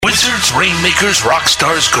Stars, Rainmakers, rock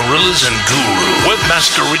stars, gorillas, and guru.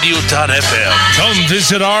 Webmasterradio.fm. Come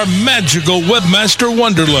visit our magical Webmaster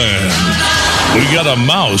Wonderland. We got a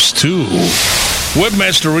mouse, too.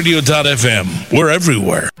 Webmasterradio.fm. We're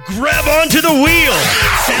everywhere. Grab onto the wheel,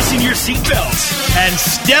 fasten your seatbelts, and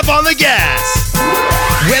step on the gas.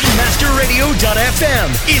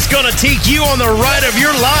 Webmasterradio.fm is going to take you on the ride of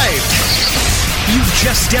your life. You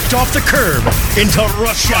just stepped off the curb into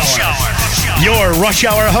Rush Hour. Your Rush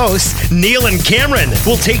Hour hosts, Neil and Cameron,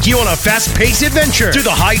 will take you on a fast-paced adventure through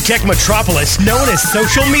the high-tech metropolis known as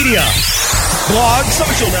social media. Blogs,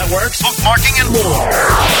 social networks, bookmarking, and more.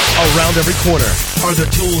 Around every corner are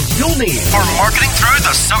the tools you'll need for marketing through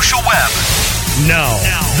the social web. Now,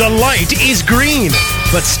 the light is green,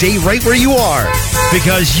 but stay right where you are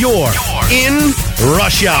because you're in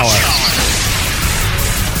Rush Hour.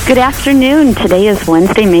 Good afternoon. Today is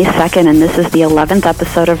Wednesday, May 2nd, and this is the 11th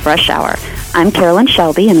episode of Rush Hour. I'm Carolyn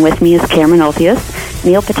Shelby, and with me is Cameron Olthius.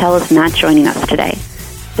 Neil Patel is not joining us today.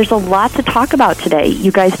 There's a lot to talk about today.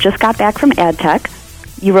 You guys just got back from AdTech.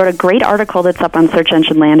 You wrote a great article that's up on Search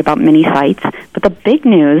Engine Land about mini sites. But the big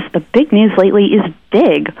news lately is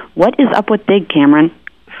Digg. What is up with Digg, Cameron?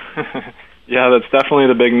 Yeah, that's definitely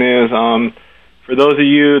the big news. For those of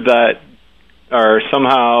you that are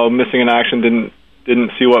somehow missing in action,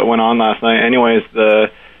 didn't see what went on last night. Anyways,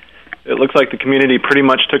 it looks like the community pretty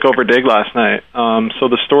much took over Digg last night. So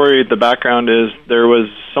the story, the background is there was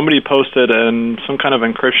somebody posted some kind of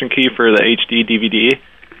encryption key for the HD DVD.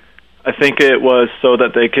 I think it was so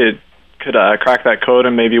that they could crack that code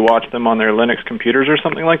and maybe watch them on their Linux computers or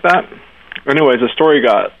something like that. Anyways, the story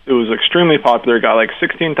it was extremely popular. It got like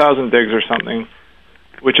 16,000 digs or something,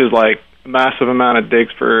 which is like a massive amount of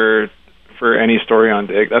digs for any story on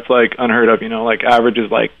Digg. That's like unheard of, like average is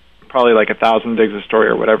like probably like 1,000 digs a story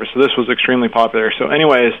or whatever. So this was extremely popular. So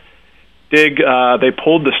anyways, Digg, they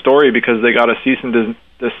pulled the story because they got a cease and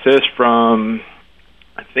desist from,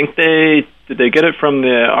 I think did they get it from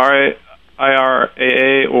the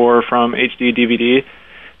IRAA or from HD DVD?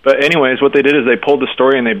 But anyways, what they did is they pulled the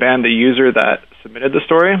story and they banned the user that submitted the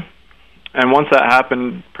story. And once that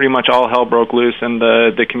happened, pretty much all hell broke loose, and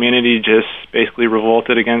the community just basically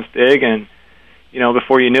revolted against Digg. And,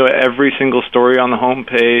 before you knew it, every single story on the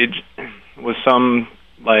homepage was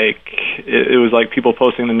it was like people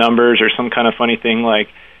posting the numbers or some kind of funny thing like,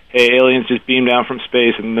 hey, aliens just beamed down from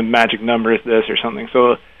space and the magic number is this or something.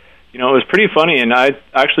 So, it was pretty funny, and I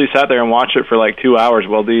actually sat there and watched it for like 2 hours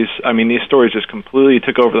while these stories just completely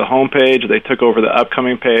took over the homepage. They took over the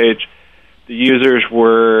upcoming page. The users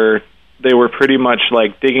were pretty much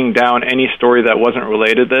like digging down any story that wasn't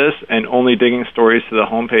related to this and only digging stories to the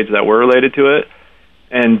homepage that were related to it.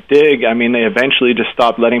 And Digg, they eventually just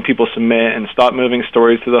stopped letting people submit and stopped moving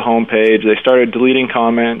stories to the homepage. They started deleting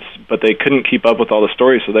comments, but they couldn't keep up with all the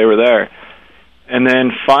stories, so they were there. And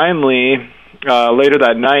then finally, later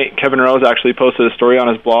that night, Kevin Rose actually posted a story on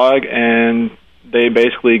his blog, and they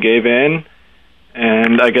basically gave in.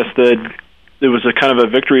 And I guess it was a kind of a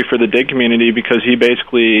victory for the Digg community because he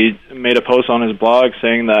basically made a post on his blog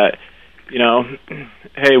saying that,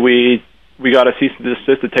 hey, we got a cease and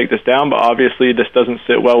desist to take this down, but obviously this doesn't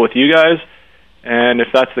sit well with you guys. And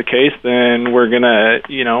if that's the case, then we're going to,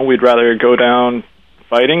 we'd rather go down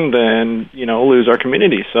fighting than, lose our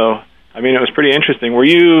community. So, it was pretty interesting. Were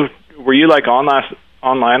you like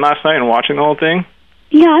online last night and watching the whole thing?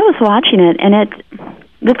 Yeah, I was watching it, and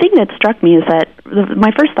the thing that struck me is that my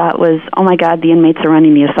first thought was, oh my God, the inmates are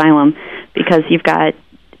running the asylum, because you've got,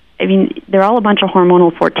 they're all a bunch of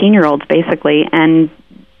hormonal 14-year-olds basically, and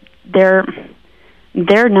they're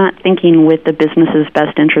not thinking with the business's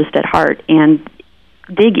best interest at heart. And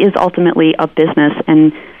Digg is ultimately a business,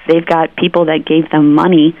 and they've got people that gave them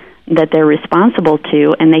money that they're responsible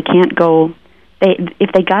to, and they can't go.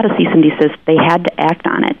 If they got a cease and desist, they had to act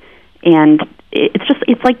on it. And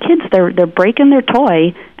it's like kids. They're breaking their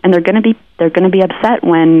toy, and they're going to be upset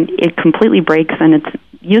when it completely breaks and it's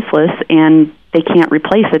useless, and they can't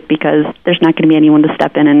replace it because there's not going to be anyone to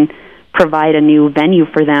step in and provide a new venue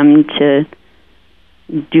for them to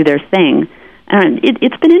do their thing.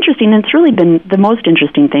 It's been interesting, and it's really been the most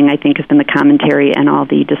interesting thing, I think, has been the commentary and all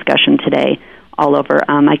the discussion today all over.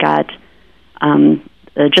 I got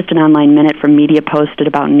just an online minute from Media Post at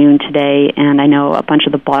about noon today, and I know a bunch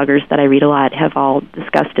of the bloggers that I read a lot have all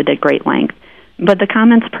discussed it at great length. But the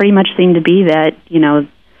comments pretty much seem to be that,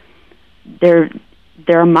 they're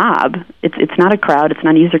a mob. It's not a crowd, it's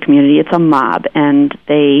not a user community, it's a mob, and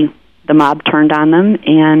the mob turned on them,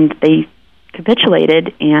 and they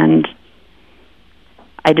capitulated, and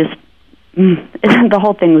I just, the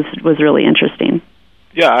whole thing was really interesting.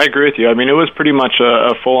 Yeah, I agree with you. I mean, it was pretty much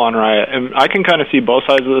a full-on riot, and I can kind of see both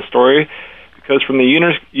sides of the story, because from the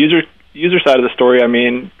user side of the story, I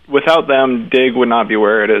mean, without them, Dig would not be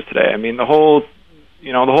where it is today. I mean, the whole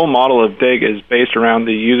model of Dig is based around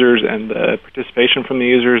the users and the participation from the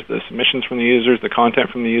users, the submissions from the users, the content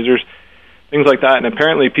from the users, things like that. And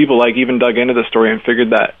apparently, people even dug into the story and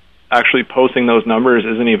figured that actually posting those numbers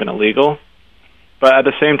isn't even illegal. But at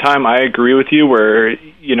the same time, I agree with you where,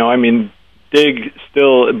 I mean, Dig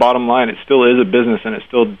still, bottom line, it still is a business, and it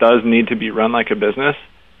still does need to be run like a business.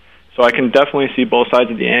 So I can definitely see both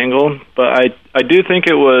sides of the angle. But I do think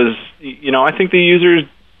it was, I think the users,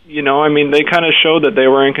 I mean, they kind of showed that they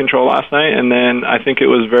were in control last night. And then I think it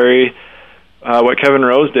was very, what Kevin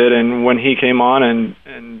Rose did, and when he came on and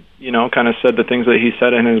kind of said the things that he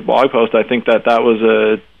said in his blog post, I think that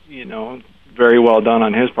was very well done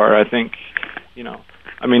on his part. I think,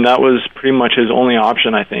 I mean, that was pretty much his only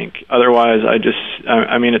option, I think. Otherwise,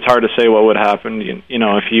 I mean, it's hard to say what would happen,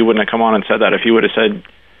 if he wouldn't have come on and said that. If he would have said,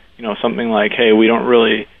 something like, hey, we don't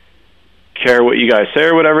really care what you guys say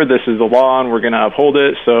or whatever, this is the law and we're going to uphold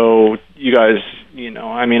it, so you guys,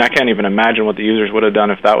 I mean, I can't even imagine what the users would have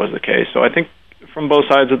done if that was the case. So I think from both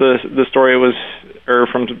sides of the story,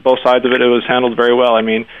 from both sides of it, it was handled very well. I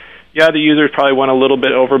mean, yeah, the users probably went a little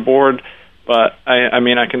bit overboard, but I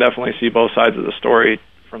mean, I can definitely see both sides of the story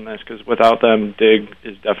from this, because without them, Dig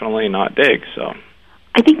is definitely not Dig. So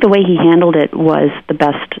I think the way he handled it was the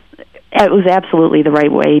best. It was absolutely the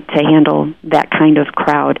right way to handle that kind of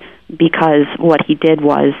crowd, because what he did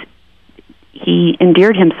was he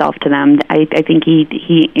endeared himself to them. I think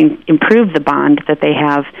he improved the bond that they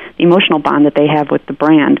have, the emotional bond that they have with the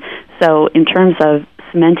brand. So in terms of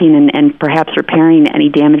cementing and perhaps repairing any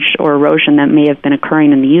damage or erosion that may have been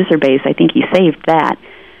occurring in the user base, I think he saved that.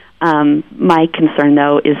 My concern,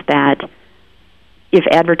 though, is that if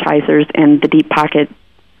advertisers and the deep pocket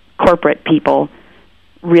corporate people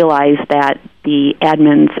realize that the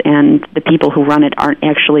admins and the people who run it aren't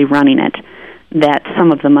actually running it, that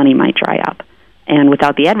some of the money might dry up. And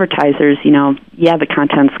without the advertisers, the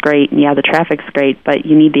content's great and the traffic's great, but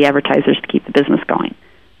you need the advertisers to keep the business going.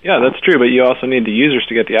 Yeah, that's true, but you also need the users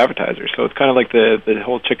to get the advertisers. So it's kind of like the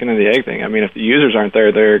whole chicken and the egg thing. I mean, if the users aren't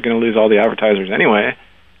there, they're going to lose all the advertisers anyway.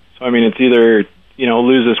 So, I mean, it's either,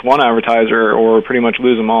 lose this one advertiser or pretty much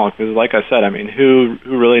lose them all. Because, like I said, I mean, who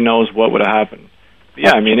really knows what would have happened? But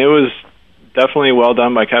yeah, I mean, it was definitely well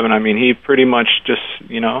done by Kevin. I mean, he pretty much just,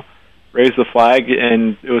 raised the flag,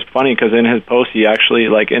 and it was funny because in his post, he actually,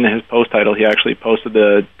 in his post title, he actually posted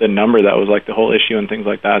the number that was, the whole issue and things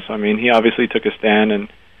like that. So, I mean, he obviously took a stand, and,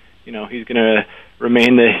 he's going to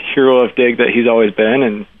remain the hero of Dig that he's always been,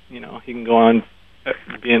 and, he can go on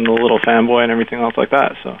being the little fanboy and everything else like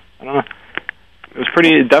that. So, I don't know. It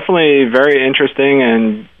was definitely very interesting,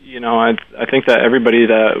 and, I think that everybody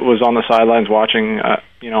that was on the sidelines watching,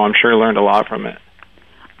 I'm sure learned a lot from it.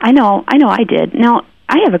 I know I did. Now,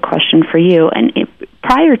 I have a question for you. And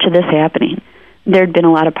prior to this happening, there had been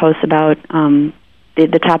a lot of posts about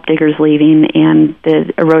the top diggers leaving and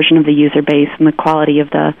the erosion of the user base and the quality of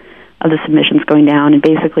the submissions going down. And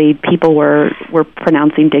basically, people were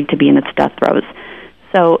pronouncing Dig to be in its death throes.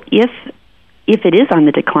 So if it is on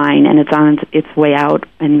the decline and it's on its way out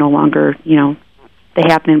and no longer, the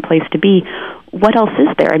happening place to be, what else is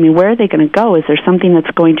there? I mean, where are they going to go? Is there something that's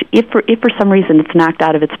going to, if for some reason it's knocked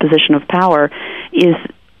out of its position of power, is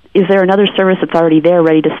there another service that's already there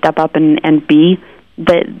ready to step up and be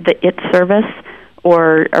the it service,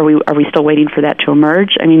 or are we still waiting for that to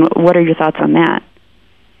emerge? I mean, what are your thoughts on that?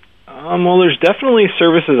 Well, there's definitely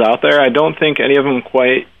services out there. I don't think any of them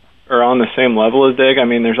quite are on the same level as Dig. I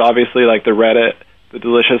mean, there's obviously the Reddit, the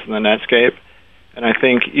Delicious, and the Netscape, and I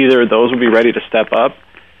think either of those will be ready to step up.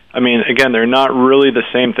 I mean, again, they're not really the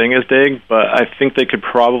same thing as Dig, but I think they could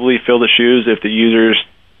probably fill the shoes if the users,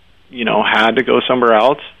 had to go somewhere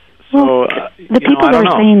else. Well, so, the people that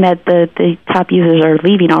are saying that the top users are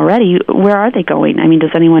leaving already, where are they going? I mean,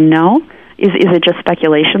 does anyone know? Is it just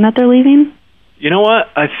speculation that they're leaving? You know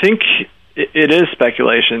what? I think it is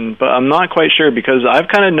speculation, but I'm not quite sure, because I've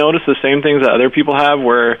kind of noticed the same things that other people have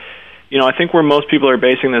where, I think where most people are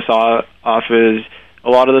basing this off is a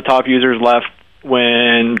lot of the top users left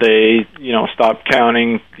when they, stopped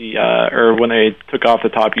counting or when they took off the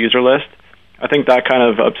top user list. I think that kind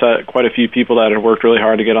of upset quite a few people that had worked really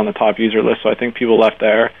hard to get on the top user list, so I think people left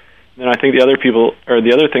there. And then I think the other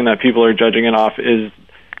thing that people are judging it off is,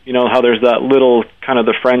 how there's that little kind of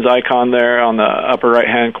the friends icon there on the upper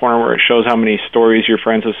right-hand corner where it shows how many stories your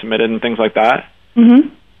friends have submitted and things like that. Mm-hmm.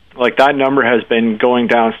 That number has been going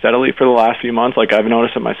down steadily for the last few months. I've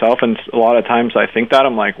noticed it myself, and a lot of times I think that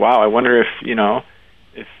I'm like, wow, I wonder if,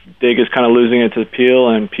 Dig is kind of losing its appeal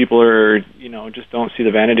and people are, just don't see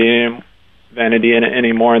the vanity in it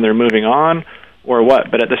anymore and they're moving on, or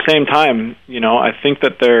what. But at the same time, I think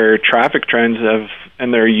that their traffic trends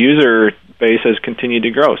and their user base has continued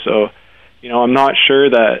to grow. So, I'm not sure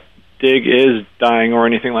that Dig is dying or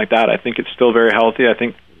anything like that. I think it's still very healthy. I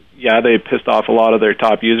think, they pissed off a lot of their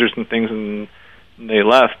top users and things and they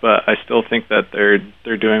left, but I still think that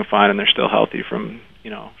they're doing fine and they're still healthy from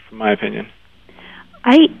my opinion.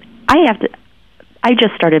 I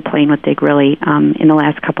just started playing with Dig really in the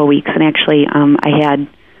last couple of weeks, and actually I had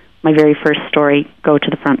my very first story go to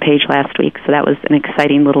the front page last week, so that was an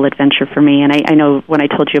exciting little adventure for me. And I know when I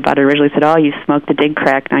told you about it originally, I said, oh, you smoked the Dig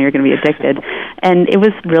crack, now you're going to be addicted. And it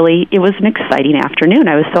was an exciting afternoon.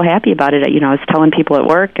 I was so happy about it. I was telling people at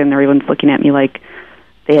work, and everyone's looking at me like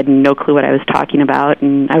they had no clue what I was talking about.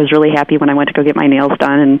 And I was really happy when I went to go get my nails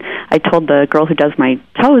done, and I told the girl who does my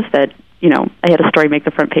toes that, I had a story make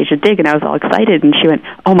the front page of Dig, and I was all excited, and she went,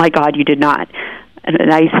 oh, my God, you did not.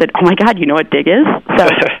 And I said, oh, my God, you know what Dig is? So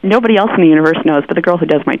nobody else in the universe knows, but the girl who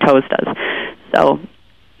does my toes does. So,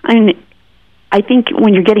 I think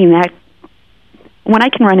when you're getting that, when I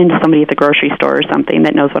can run into somebody at the grocery store or something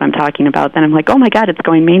that knows what I'm talking about, then I'm like, oh, my God, it's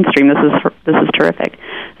going mainstream. This is terrific.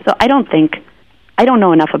 So I don't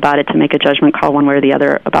know enough about it to make a judgment call one way or the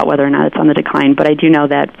other about whether or not it's on the decline, but I do know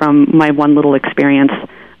that from my one little experience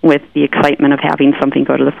with the excitement of having something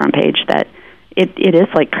go to the front page that it is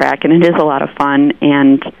like crack and it is a lot of fun,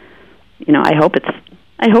 and I hope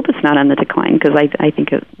it's not on the decline, because I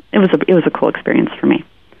think it was a cool experience for me.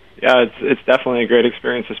 Yeah, it's definitely a great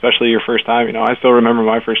experience, especially your first time. I still remember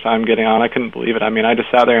my first time getting on. I couldn't believe it. I just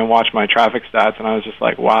sat there and watched my traffic stats, and I was just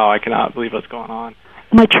like, wow, I cannot believe what's going on.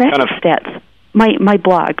 My traffic stats. My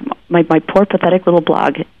blog, my poor pathetic little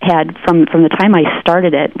blog, had from the time I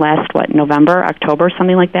started it last November, October,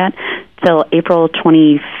 something like that, till April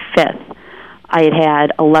 25th, I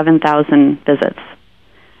had 11,000 visits.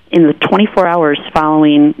 In the 24 hours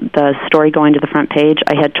following the story going to the front page,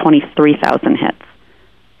 I had 23,000 hits.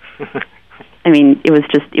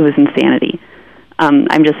 It was insanity. I'm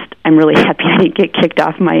really happy I didn't get kicked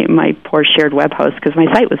off my poor shared web host, because my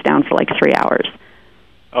site was down for like 3 hours.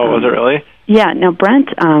 Oh, was it really? Yeah. Now Brent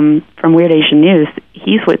from Weird Asian News,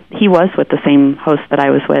 he was with the same host that I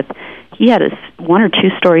was with. He had one or two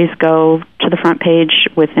stories go to the front page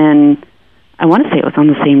within, I want to say it was on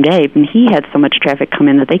the same day, and he had so much traffic come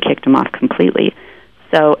in that they kicked him off completely.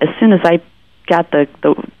 So as soon as I got the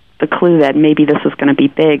clue that maybe this was going to be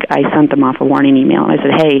big, I sent them off a warning email, and I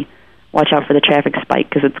said, hey, watch out for the traffic spike,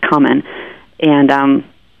 because it's coming.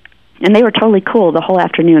 And they were totally cool the whole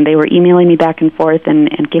afternoon. They were emailing me back and forth and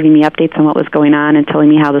giving me updates on what was going on and telling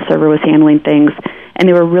me how the server was handling things. And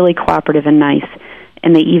they were really cooperative and nice.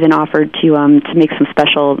 And they even offered to make some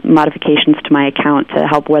special modifications to my account to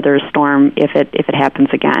help weather a storm if it happens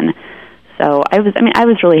again. So I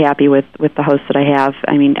was really happy with the hosts that I have.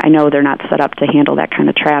 I know they're not set up to handle that kind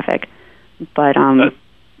of traffic, but I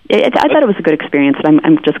thought it was a good experience. And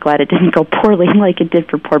I'm just glad it didn't go poorly like it did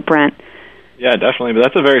for poor Brent. Yeah, definitely. But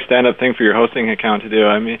that's a very stand-up thing for your hosting account to do.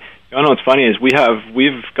 You know what's funny is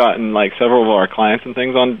we've gotten like several of our clients and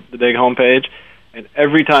things on the Dig homepage, and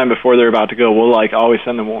every time before they're about to go, we'll like always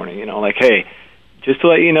send them a warning. Like, hey, just to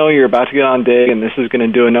let you know, you're about to get on Dig, and this is going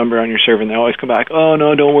to do a number on your server. And they always come back, oh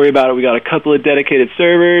no, don't worry about it. We got a couple of dedicated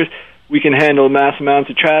servers. We can handle mass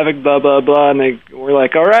amounts of traffic. Blah blah blah. And we're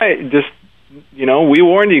like, all right, just we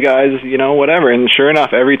warned you guys. Whatever. And sure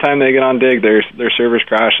enough, every time they get on Dig, their servers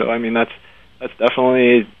crash. So that's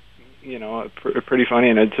definitely, pretty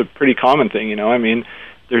funny, and it's a pretty common thing,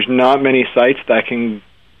 there's not many sites that can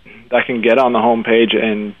get on the homepage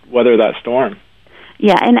and weather that storm.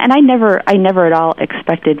 Yeah, and I never at all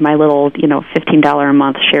expected my little, $15 a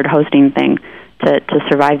month shared hosting thing to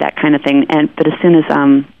survive that kind of thing. But as soon as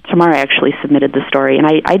Tamara actually submitted the story, and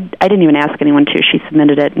I didn't even ask anyone to, she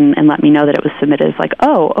submitted it and let me know that it was submitted. It's like,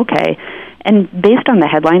 oh, okay. And based on the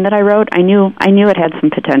headline that I wrote, I knew it had some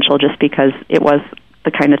potential just because it was the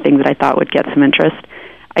kind of thing that I thought would get some interest.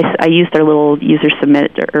 I used their little user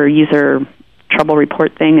submit or user trouble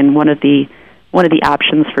report thing, and one of the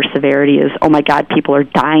options for severity is, oh my God, people are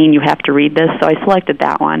dying, you have to read this. So I selected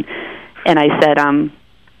that one, and I said, and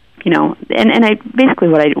I basically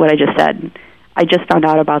what I just said. I just found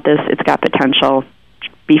out about this. It's got potential.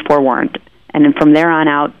 Be forewarned. And then from there on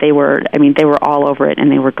out, they were all over it, and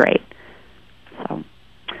they were great. So,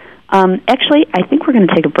 actually, I think we're going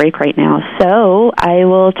to take a break right now, so I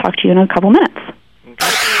will talk to you in a couple minutes.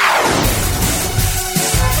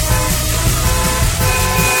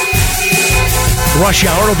 Rush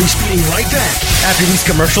Hour will be speeding right back after these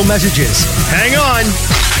commercial messages. Hang on.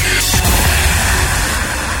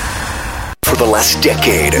 the last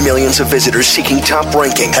decade, millions of visitors seeking top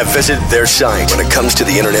ranking have visited their site. When it comes to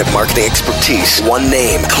the internet marketing expertise, one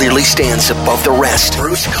name clearly stands above the rest.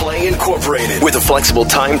 Bruce Clay Incorporated. With a flexible,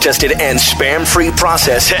 time-tested, and spam-free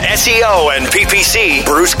process to SEO and PPC,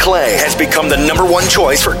 Bruce Clay has become the #1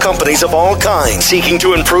 choice for companies of all kinds seeking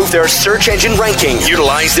to improve their search engine ranking.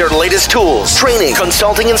 Utilize their latest tools, training,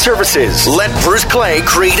 consulting, and services. Let Bruce Clay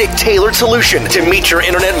create a tailored solution to meet your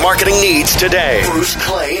internet marketing needs today. Bruce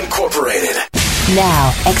Clay Incorporated.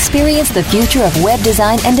 Now, experience the future of web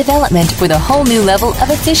design and development with a whole new level of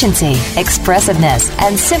efficiency, expressiveness,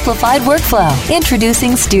 and simplified workflow.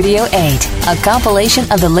 Introducing Studio 8, a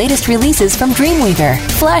compilation of the latest releases from Dreamweaver,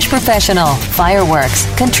 Flash Professional, Fireworks,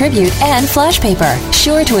 Contribute, and FlashPaper.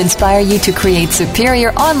 Sure to inspire you to create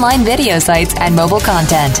superior online video sites and mobile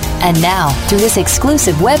content. And now, through this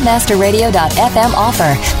exclusive WebmasterRadio.fm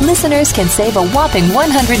offer, listeners can save a whopping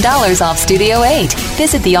 $100 off Studio 8.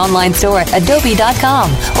 Visit the online store at Adobe.com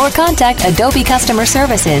or contact Adobe Customer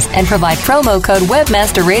Services and provide promo code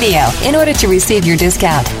Webmaster Radio in order to receive your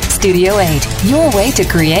discount. Studio 8, your way to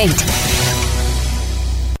create.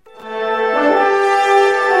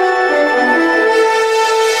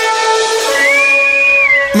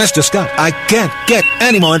 Mr. Scott, I can't get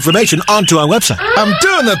any more information onto our website. I'm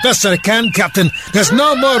doing the best I can, Captain. There's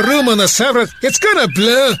no more room on the server. It's gonna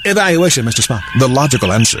blow. Evaluation, Mr. Spock. The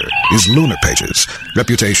logical answer is Lunar Pages.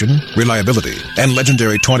 Reputation, reliability, and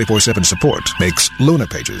legendary 24/7 support makes Lunar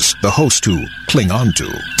Pages the host to cling on to.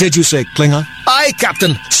 Did you say Klingon? Aye,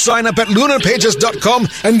 Captain. Sign up at lunarpages.com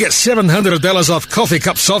and get $700 off coffee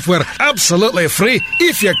cup software absolutely free.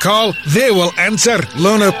 If you call, they will answer.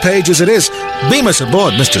 Lunar Pages it is. Beam us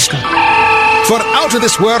aboard, Mr. Scott. For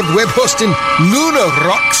out-of-this-world web hosting, Lunar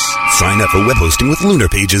rocks. Sign up for web hosting with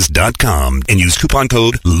lunarpages.com and use coupon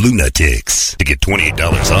code LUNATICS to get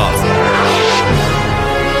 $28 off.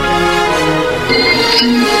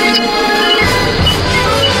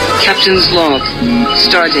 Captain's log.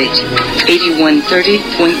 Stardate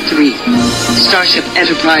 8130.3. Starship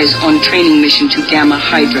Enterprise on training mission to Gamma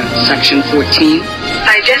Hydra, Section 14.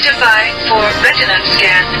 Identify for retina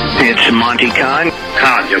scan. It's Monty Khan.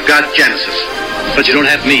 Khan, you've got Genesis, but you don't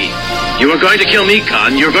have me. You are going to kill me,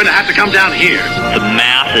 Khan. You're going to have to come down here. The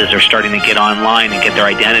masses are starting to get online and get their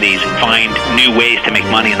identities and find new ways to make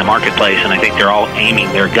money in the marketplace, and I think they're all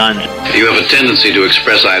aiming their guns. You have a tendency to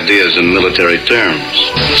express ideas in military terms,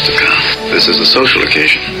 Mr. Khan. This is a social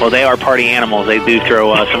occasion. Well, they are party animals. They do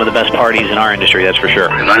throw some of the best parties in our industry, that's for sure.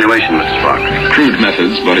 Evaluation, Mr. Spock. Crude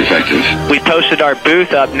methods, but effective. We posted our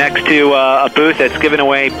booth up next to a booth that's giving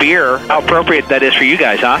away beer. How appropriate that is for you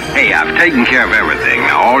guys, huh? Hey, I've taken care of everything.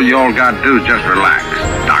 Now, all y'all got to do is just relax.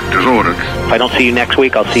 Doctor's orders. If I don't see you next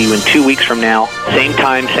week, I'll see you in 2 weeks from now. Same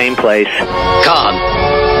time, same place. Khan,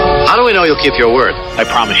 how do we know you'll keep your word? I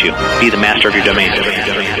promise you. Be the master of your domain.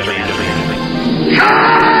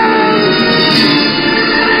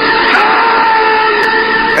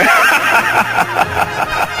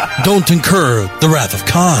 Don't incur the wrath of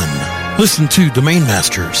Khan. Listen to Domain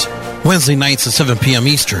Masters, Wednesday nights at 7 p.m.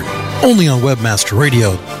 Eastern, only on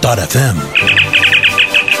WebmasterRadio.fm.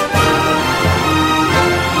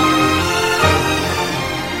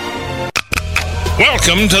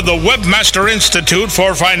 Welcome to the Webmaster Institute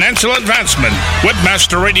for Financial Advancement,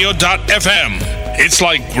 webmasterradio.fm. It's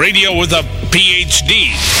like radio with a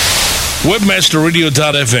PhD.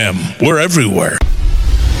 Webmasterradio.fm. We're everywhere.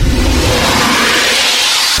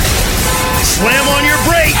 Slam on your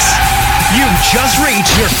brakes. You've just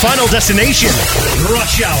reached your final destination,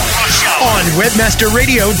 Rush Hour, on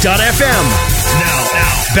webmasterradio.fm. Now,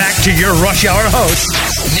 back to your Rush Hour hosts,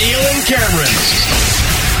 Neil and Cameron.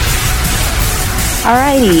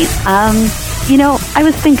 Alrighty. I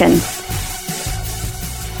was thinking,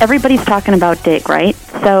 everybody's talking about Dig, right?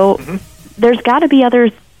 So there's got to be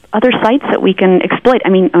other sites that we can exploit.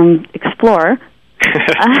 Explore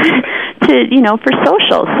for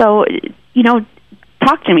social. So,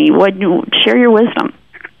 talk to me. Share your wisdom.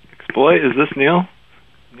 Exploit? Is this Neil?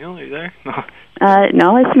 Neil, are you there? No.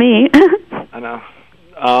 No, it's me. I know.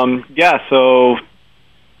 So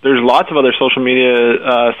there's lots of other social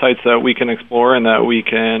media sites that we can explore and that we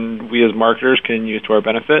as marketers can use to our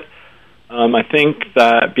benefit. I think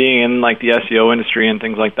that being in like the SEO industry and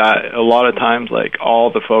things like that, a lot of times like all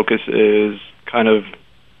the focus is kind of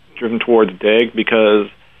driven towards Dig because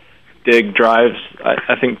Dig drives.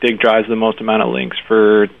 I think Dig drives the most amount of links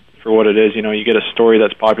for what it is. You get a story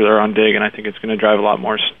that's popular on Dig, and I think it's going to drive a lot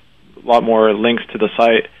more links to the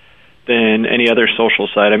site than any other social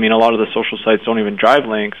site. A lot of the social sites don't even drive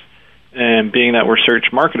links, and being that we're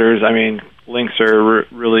search marketers, links are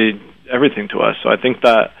really everything to us. So I think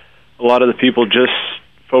that a lot of the people just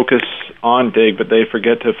focus on Dig, but they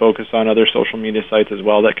forget to focus on other social media sites as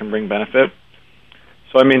well that can bring benefit.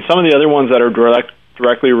 So, I mean, some of the other ones that are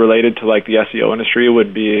directly related to like the SEO industry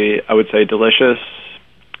would be, I would say, Delicious,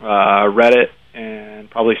 Reddit, and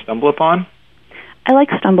probably StumbleUpon. I like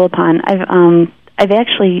StumbleUpon.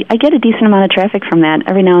 I get a decent amount of traffic from that.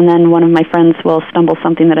 Every now and then, one of my friends will stumble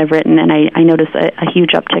something that I've written, and I notice a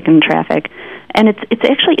huge uptick in traffic. And it's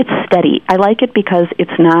steady. I like it because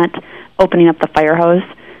it's not opening up the fire hose.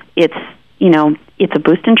 It's a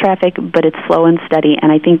boost in traffic, but it's slow and steady.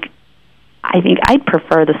 And I think I'd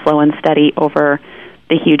prefer the slow and steady over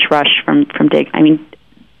the huge rush from Dig. I mean,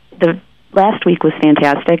 the last week was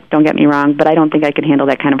fantastic, don't get me wrong, but I don't think I could handle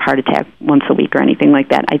that kind of heart attack once a week or anything like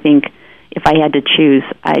that. I think if I had to choose,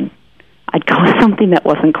 I'd go with something that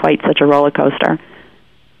wasn't quite such a roller coaster.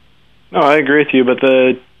 No, I agree with you, but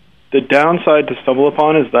the downside to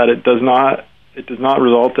StumbleUpon is that it does not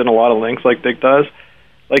result in a lot of links like Dig does.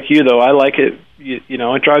 Like you, though, I like it.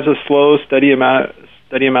 It drives a slow, steady amount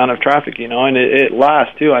of traffic, and it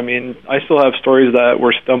lasts too. I mean, I still have stories that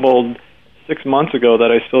were stumbled 6 months ago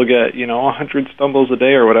that I still get, 100 stumbles a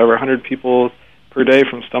day or whatever, 100 people per day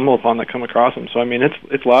from StumbleUpon that come across them. So I mean,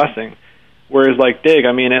 it's lasting. Whereas like Dig,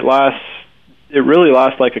 I mean, it really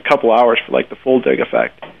lasts like a couple hours for like the full Dig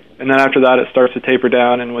effect, and then after that it starts to taper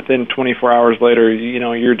down, and within 24 hours later,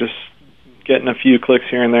 you're just getting a few clicks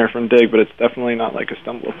here and there from Dig, but it's definitely not like a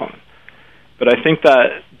StumbleUpon. But I think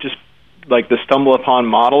that just like the StumbleUpon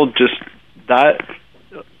model, just that,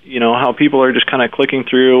 how people are just kind of clicking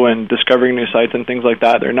through and discovering new sites and things like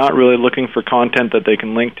that. They're not really looking for content that they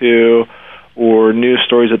can link to or news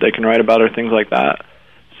stories that they can write about or things like that.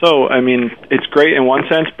 So, I mean, it's great in one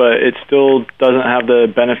sense, but it still doesn't have the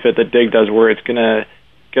benefit that Dig does where it's going to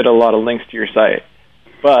get a lot of links to your site.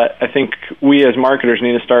 But I think we as marketers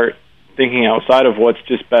need to start thinking outside of what's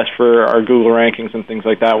just best for our Google rankings and things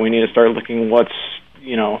like that. We need to start looking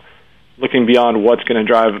looking beyond what's going to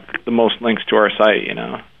drive the most links to our site,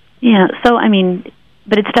 Yeah, so, I mean,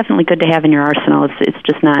 but it's definitely good to have in your arsenal. It's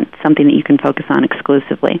just not something that you can focus on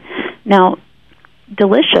exclusively. Now,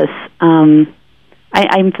 Delicious, I'm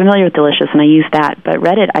familiar with Delicious, and I use that, but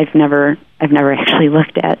Reddit I've never actually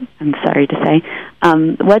looked at, I'm sorry to say.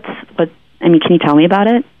 Can you tell me about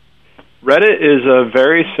it? Reddit is a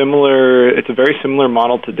very similar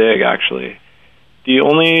model to Dig, actually. The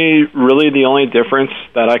only difference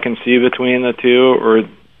that I can see between the two, or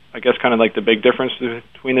I guess kind of like the big difference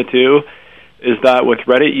between the two, is that with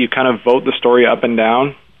Reddit you kind of vote the story up and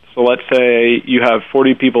down. So let's say you have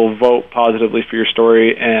 40 people vote positively for your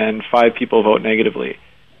story and 5 people vote negatively.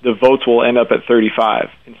 The votes will end up at 35.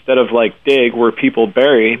 Instead of like Dig, where people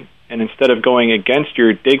bury, and instead of going against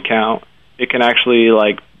your Dig count, it can actually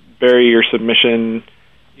like bury your submission,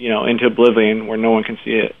 into oblivion where no one can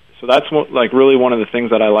see it. So that's really one of the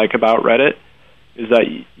things that I like about Reddit, is that,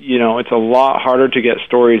 it's a lot harder to get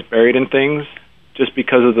stories buried in things just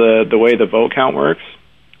because of the way the vote count works.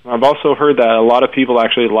 I've also heard that a lot of people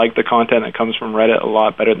actually like the content that comes from Reddit a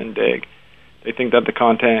lot better than Dig. They think that the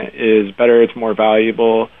content is better, it's more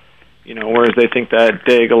valuable, whereas they think that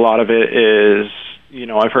Dig, a lot of it is,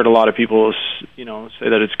 I've heard a lot of people, say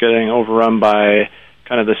that it's getting overrun by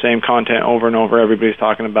kind of the same content over and over. Everybody's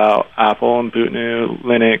talking about Apple and Bootnu,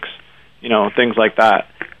 Linux, things like that.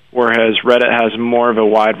 Whereas Reddit has more of a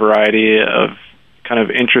wide variety of kind of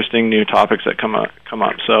interesting new topics that come up.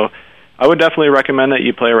 So I would definitely recommend that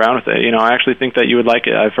you play around with it. I actually think that you would like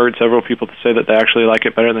it. I've heard several people say that they actually like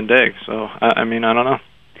it better than Dig. So, I don't know.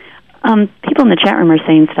 People in the chat room are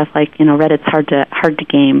saying stuff like, Reddit's hard to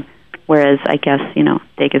game, whereas I guess,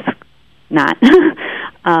 Dig is not.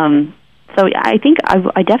 So I think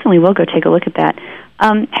I definitely will go take a look at that.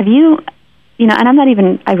 Have you, and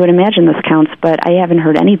I would imagine this counts, but I haven't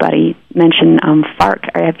heard anybody mention Fark.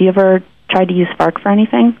 Have you ever tried to use Fark for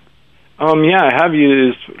anything? Yeah, I have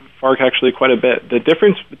used Fark actually quite a bit. The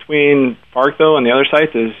difference between Fark, though, and the other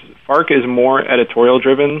sites is Fark is more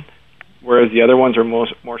editorial-driven, whereas the other ones are more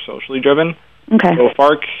socially driven. Okay. So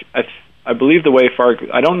Fark, I believe the way Fark,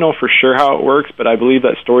 I don't know for sure how it works, but I believe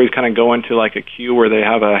that stories kind of go into like a queue where they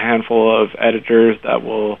have a handful of editors that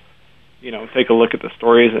will, take a look at the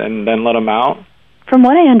stories and then let them out. From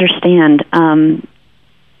what I understand,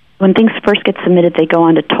 when things first get submitted, they go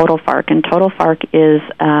on to Total Fark, and Total Fark is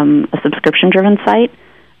a subscription-driven site.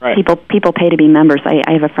 Right. People pay to be members.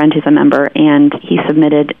 I have a friend who's a member, and he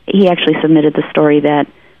actually submitted the story that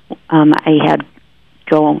I had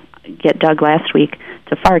go get dug last week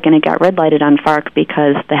to Fark, and it got red-lighted on Fark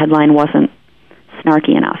because the headline wasn't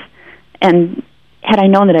snarky enough. And had I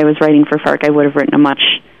known that I was writing for Fark, I would have written a much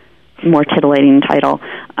more titillating title.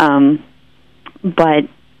 But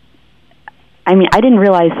I mean, I didn't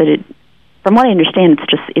realize that it. From what I understand,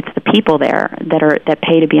 it's the people there that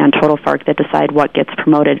pay to be on Total FARC that decide what gets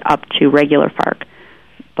promoted up to regular FARC.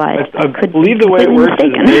 But I believe the way it works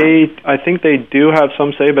is I think they do have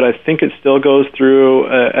some say, but I think it still goes through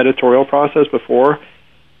an editorial process before.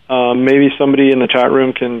 Maybe somebody in the chat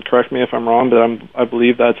room can correct me if I'm wrong, but I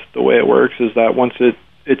believe that's the way it works, is that once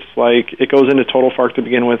it's like it goes into Total FARC to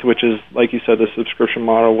begin with, which is, like you said, the subscription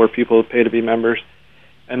model where people pay to be members.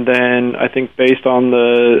 And then I think based on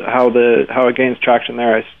how it gains traction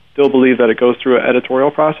there, I still believe that it goes through an editorial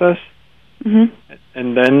process. Mm-hmm.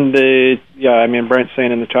 And then Brent's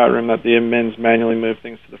saying in the chat room that the admins manually move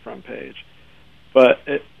things to the front page. But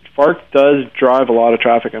FARC does drive a lot of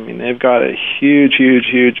traffic. I mean, they've got a huge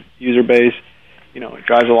user base. You know, it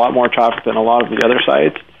drives a lot more traffic than a lot of the other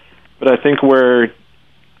sites. But I think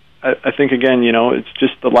again, you know, it's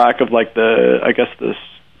just the lack of the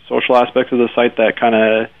social aspects of the site that kind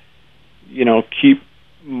of, you know, keep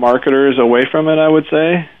marketers away from it, I would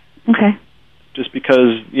say. Okay. Just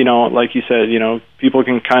because, you know, like you said, you know, people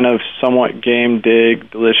can kind of somewhat game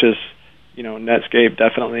Dig, Delicious, you know, Netscape,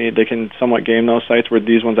 definitely. They can somewhat game those sites, where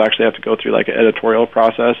these ones actually have to go through like an editorial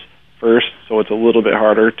process first, so it's a little bit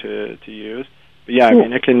harder to use. But yeah, I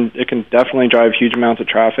mean, it can definitely drive huge amounts of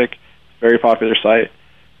traffic. Very popular site.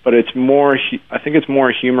 But it's more, I think it's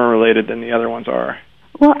more humor related than the other ones are.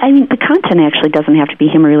 Well, I mean, the content actually doesn't have to be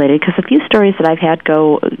humor-related, because a few stories that I've had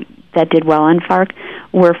go that did well on FARC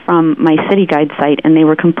were from my City Guide site, and they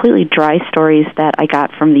were completely dry stories that I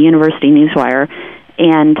got from the University Newswire.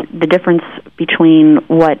 And the difference between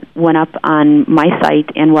what went up on my site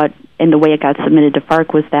and the way it got submitted to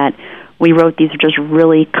FARC was that we wrote these just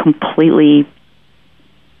really completely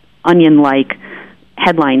onion-like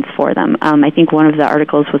headlines for them. I think one of the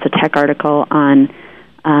articles was a tech article on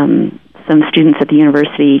some students at the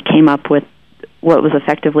university came up with what was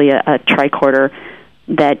effectively a tricorder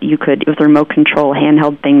that you could, it was a remote control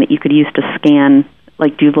handheld thing that you could use to scan,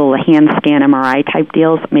 like do little hand scan MRI type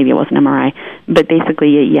deals. Maybe it wasn't MRI, but basically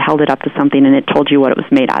you held it up to something and it told you what it was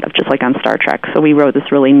made out of, just like on Star Trek. So we wrote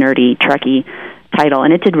this really nerdy, Trekky title,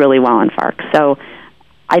 and it did really well on FARC. So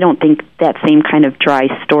I don't think that same kind of dry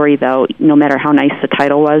story, though, no matter how nice the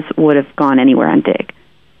title was, would have gone anywhere on Dig.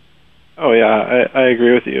 Oh, yeah, I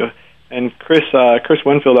agree with you. And Chris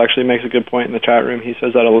Winfield actually makes a good point in the chat room. He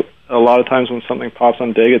says that a lot of times when something pops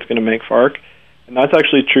on Dig, it's going to make FARC. And that's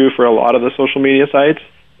actually true for a lot of the social media sites.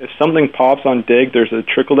 If something pops on Dig, there's a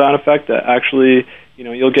trickle-down effect that actually, you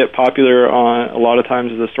know, you'll get popular on, a lot of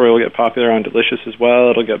times the story will get popular on Delicious as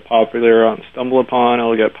well. It'll get popular on StumbleUpon.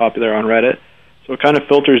 It'll get popular on Reddit. So it kind of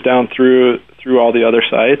filters down through all the other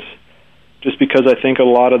sites, just because I think a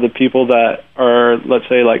lot of the people that are, let's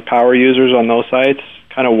say, like power users on those sites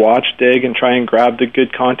kind of watch Dig and try and grab the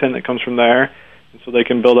good content that comes from there, and so they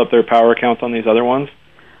can build up their power accounts on these other ones.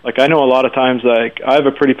 Like, I know a lot of times, like, I have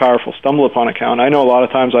a pretty powerful StumbleUpon account. I know a lot of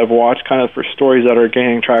times I've watched kind of for stories that are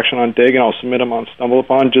gaining traction on Dig, and I'll submit them on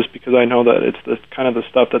StumbleUpon just because I know that it's the kind of the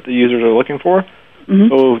stuff that the users are looking for. Mm-hmm.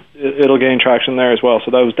 So it'll gain traction there as well.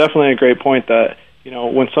 So that was definitely a great point that, you know,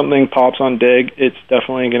 when something pops on Dig, it's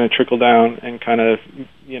definitely going to trickle down and kind of,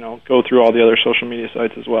 you know, go through all the other social media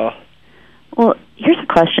sites as well. Well, here's a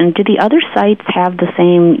question. Do the other sites have the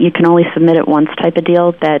same you can only submit it once type of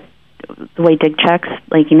deal, that the way Dig checks,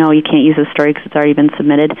 like, you know, you can't use a story because it's already been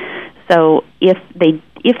submitted? So if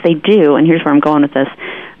they do, and here's where I'm going with this,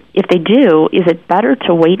 if they do, is it better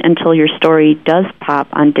to wait until your story does pop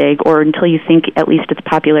on Dig, or until you think at least its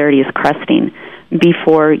popularity is cresting,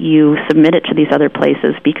 before you submit it to these other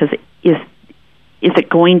places? Because is it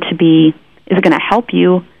going to help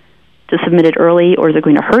you to submit it early, or is it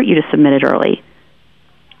going to hurt you to submit it early?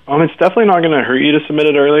 It's definitely not going to hurt you to submit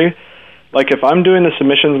it early. Like, if I'm doing the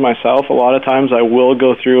submissions myself, a lot of times I will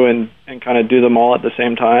go through and kind of do them all at the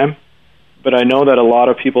same time. But I know that a lot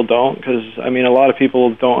of people don't, because, I mean, a lot of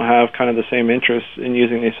people don't have kind of the same interest in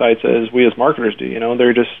using these sites as we as marketers do. You know,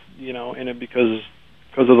 they're just, you know, in it because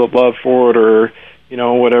of the love for it, or, you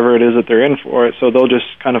know, whatever it is that they're in for it. So they'll just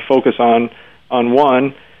kind of focus on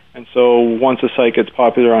one. And so once a site gets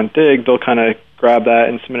popular on Dig, they'll kind of grab that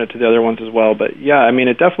and submit it to the other ones as well. But yeah, I mean,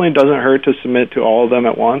 it definitely doesn't hurt to submit to all of them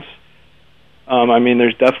at once. I mean,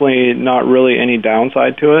 there's definitely not really any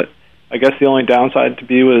downside to it. I guess the only downside to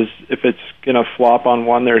be was if it's going to flop on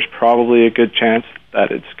one, there's probably a good chance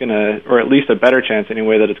that it's going to, or at least a better chance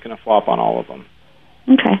anyway, that it's going to flop on all of them.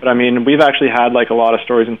 Okay. But I mean, we've actually had like a lot of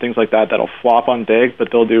stories and things like that that'll flop on Dig, but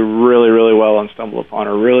they'll do really, really well on StumbleUpon,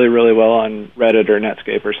 or really, really well on Reddit or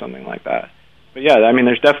Netscape or something like that. But yeah, I mean,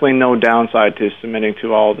 there's definitely no downside to submitting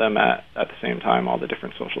to all of them at the same time, all the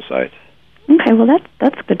different social sites. Okay, well,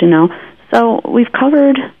 that's good to know. So we've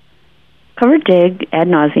covered covered Dig ad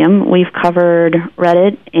nauseum. We've covered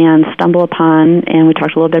Reddit and StumbleUpon, and we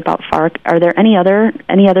talked a little bit about Fark. Are there any other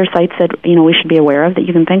sites that we should be aware of that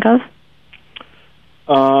you can think of?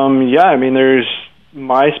 Yeah, I mean, there's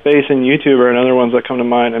MySpace and YouTube are another ones that come to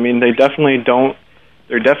mind. I mean, they're definitely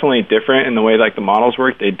different in the way like the models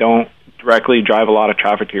work. They don't directly drive a lot of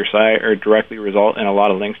traffic to your site or directly result in a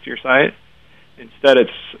lot of links to your site. Instead,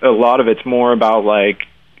 a lot of it's more about like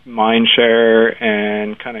mind share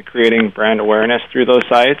and kind of creating brand awareness through those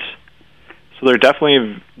sites. So they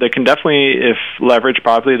can definitely, if leveraged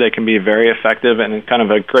properly, they can be very effective and kind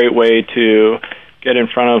of a great way to get in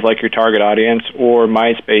front of like your target audience, or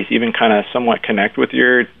MySpace, even kind of somewhat connect with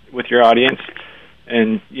your audience.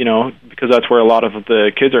 And, because that's where a lot of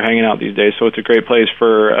the kids are hanging out these days. So it's a great place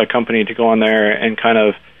for a company to go on there and kind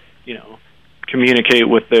of, communicate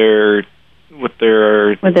with their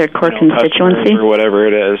core constituency or whatever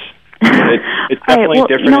it is. It's definitely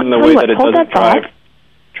different in the way that it doesn't drive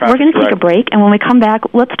traffic. We're going to take a break, and when we come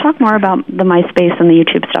back, let's talk more about the MySpace and the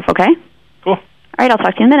YouTube stuff, okay? Cool. All right, I'll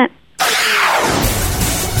talk to you in a minute.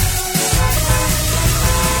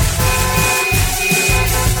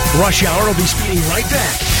 Rush Hour will be speeding right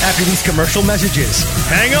back after these commercial messages.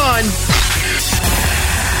 Hang on.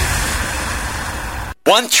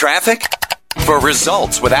 Want traffic? For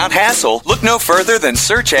results without hassle, look no further than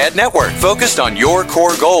Search Ad Network. Focused on your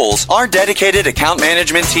core goals, our dedicated account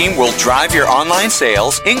management team will drive your online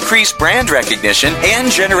sales, increase brand recognition,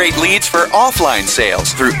 and generate leads for offline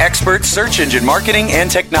sales through expert search engine marketing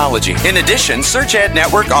and technology. In addition, Search Ad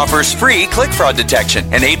Network offers free click fraud detection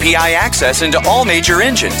and API access into all major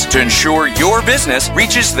engines to ensure your business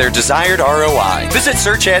reaches their desired ROI. Visit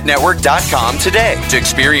searchadnetwork.com today to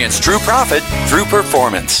experience true profit through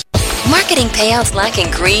performance. Marketing payouts lacking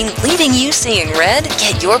green, leaving you seeing red?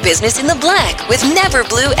 Get your business in the black with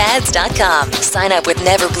NeverBlueAds.com. Sign up with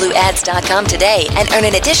NeverBlueAds.com today and earn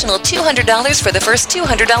an additional $200 for the first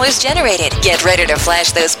 $200 generated. Get ready to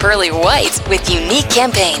flash those pearly whites with unique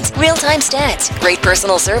campaigns, real-time stats, great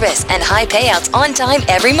personal service, and high payouts on time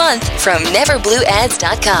every month from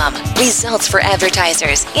NeverBlueAds.com. Results for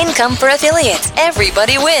advertisers, income for affiliates.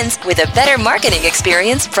 Everybody wins with a better marketing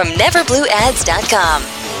experience from NeverBlueAds.com.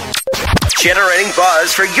 Generating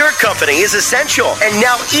buzz for your company is essential and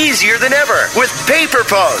now easier than ever with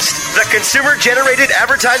PaperPost, the consumer-generated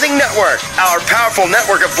advertising network. Our powerful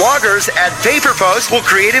network of bloggers at PaperPost will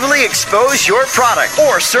creatively expose your product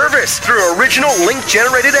or service through original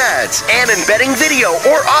link-generated ads and embedding video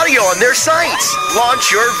or audio on their sites. Launch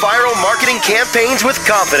your viral marketing campaigns with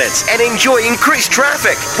confidence and enjoy increased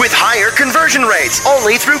traffic with higher conversion rates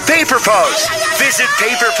only through PaperPost. Visit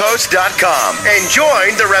paperpost.com and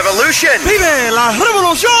join the revolution. ¡Vive la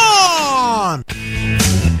revolución!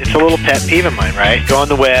 It's a little pet peeve of mine, right? Go on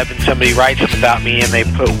the web and somebody writes something about me and they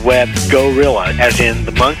put web gorilla, as in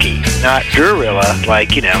the monkey, not gorilla,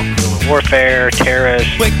 like, warfare, terrorist.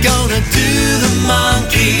 We're gonna do the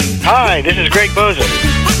monkey. Hi, this is Greg Bozo.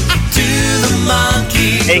 Do the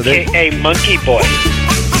monkey. A.K.A. Monkey Boy.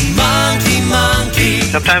 Monkey.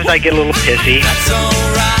 Sometimes I get a little pissy. That's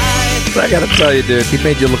alright. But I gotta tell you, dude, he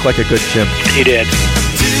made you look like a good chimp. He did.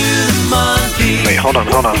 Monkey. Wait, hold on.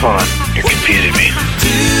 You're confusing me.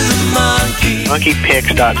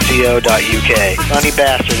 Monkeypics.co.uk. Funny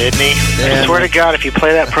bastard, isn't he? I swear to God, if you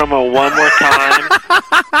play that promo one more time,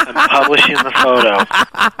 I'm publishing the photo.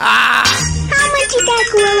 How much is that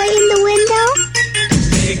gorilla in the window?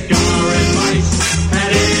 Big dollar advice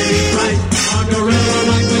at any price. A gorilla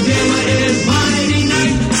like Magilla is mighty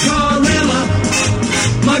nice.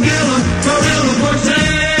 Gorilla for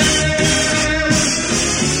sale.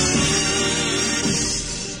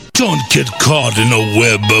 Don't get caught in a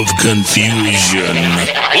web of confusion.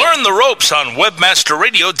 Learn the ropes on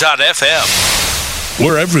webmasterradio.fm.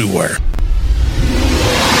 We're everywhere.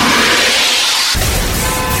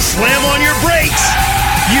 Slam on your brakes.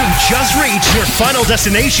 You've just reached your final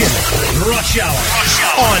destination, Rush Hour,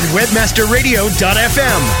 on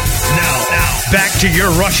webmasterradio.fm. Now, back to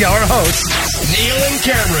your Rush Hour hosts, Neil and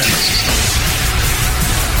Cameron.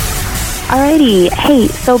 Alrighty. Hey,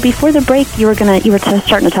 so before the break, you were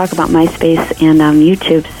starting to talk about MySpace and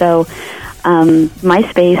YouTube. So,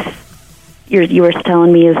 MySpace, you were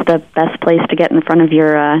telling me is the best place to get in front of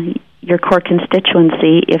your core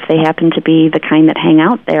constituency if they happen to be the kind that hang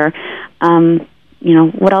out there.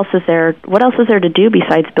 What else is there? What else is there to do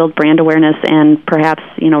besides build brand awareness and perhaps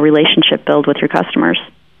relationship build with your customers?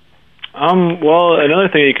 Well, another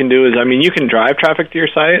thing you can do is, you can drive traffic to your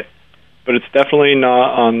site, but it's definitely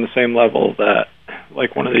not on the same level that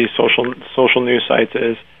like one of these social news sites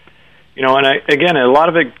is. And again, a lot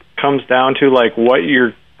of it comes down to like what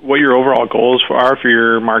your what your overall goals are for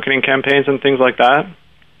your marketing campaigns and things like that.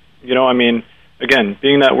 You know, I mean, again,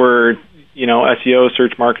 being that we're, you know, SEO,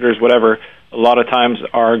 search marketers, whatever, a lot of times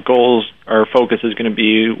our goals, our focus is going to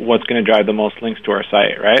be what's going to drive the most links to our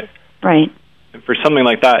site, right? Right. And for something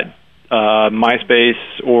like that,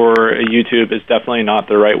 MySpace or a YouTube is definitely not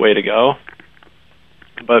the right way to go.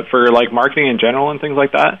 But for like marketing in general and things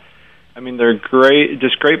like that, I mean, they're great,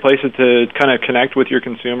 just great places to kind of connect with your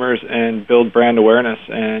consumers and build brand awareness.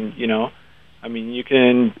 And, you know, I mean, you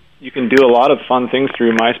can do a lot of fun things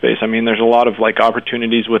through MySpace. I mean, there's a lot of like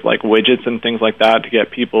opportunities with like widgets and things like that to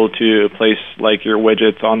get people to place like your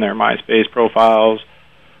widgets on their MySpace profiles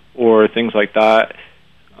or things like that.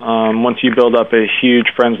 Once you build up a huge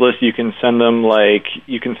friends list, you can send them like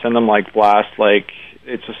blast, like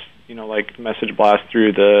it's just, you know, like message blast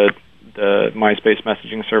through the MySpace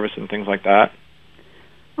messaging service and things like that.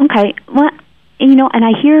 Okay. Well, you know, and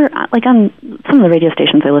I hear, like on some of the radio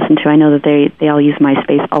stations I listen to, I know that they all use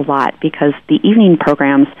MySpace a lot because the evening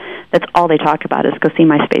programs, that's all they talk about is go see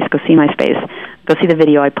MySpace, go see MySpace, go see the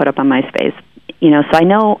video I put up on MySpace. You know, so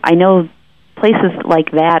I know places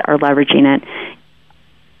like that are leveraging it.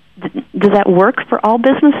 Does that work for all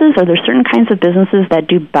businesses? Are there certain kinds of businesses that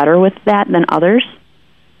do better with that than others?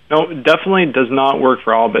 No, it definitely does not work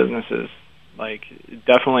for all businesses. Like,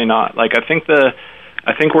 definitely not. Like, I think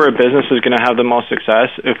where a business is going to have the most success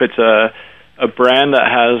if it's a brand that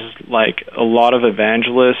has like a lot of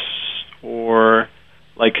evangelists or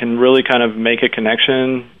like can really kind of make a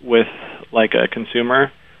connection with like a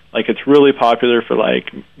consumer. Like, it's really popular for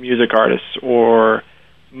like music artists or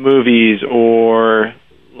movies or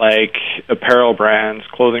like apparel brands,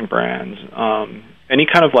 clothing brands, any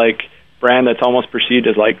kind of like brand that's almost perceived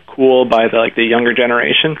as like cool by the younger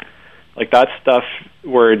generation. Like, that stuff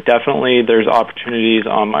where definitely there's opportunities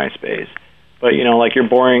on MySpace. But, you know, like your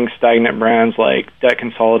boring, stagnant brands like debt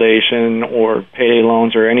consolidation or payday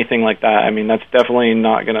loans or anything like that, I mean, that's definitely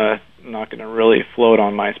not gonna really float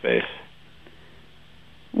on MySpace.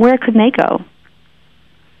 Where could they go?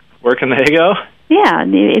 Where can they go? Yeah,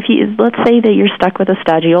 if you, let's say that you're stuck with a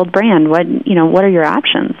stodgy old brand, what are your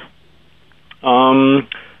options?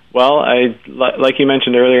 Well, like you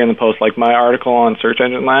mentioned earlier in the post, like my article on Search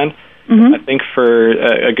Engine Land, Mm-hmm. I think for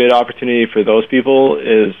a good opportunity for those people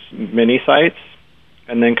is mini sites,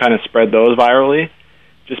 and then kind of spread those virally.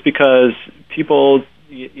 Just because people,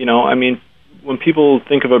 you know, I mean, when people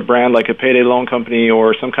think of a brand like a payday loan company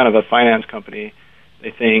or some kind of a finance company,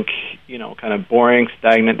 they think, you know, kind of boring,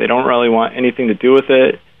 stagnant. They don't really want anything to do with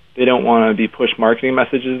it. They don't want to be pushed marketing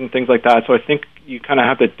messages and things like that. So I think you kind of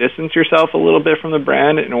have to distance yourself a little bit from the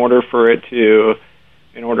brand in order for it to,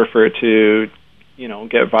 you know,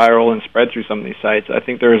 get viral and spread through some of these sites. I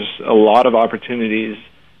think there's a lot of opportunities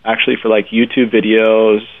actually for like YouTube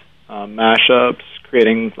videos, mashups,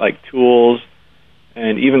 creating like tools,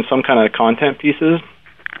 and even some kind of content pieces.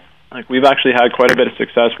 Like, we've actually had quite a bit of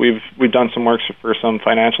success. We've done some work for some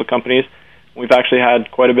financial companies. We've actually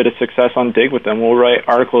had quite a bit of success on Dig with them. We'll write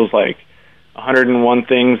articles like 101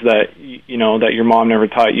 things that, you know, that your mom never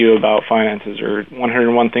taught you about finances, or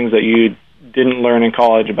 101 things that you didn't learn in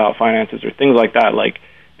college about finances, or things like that. Like,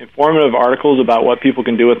 informative articles about what people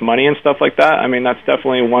can do with money and stuff like that. I mean, that's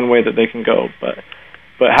definitely one way that they can go. But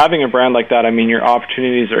having a brand like that, I mean, your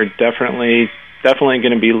opportunities are definitely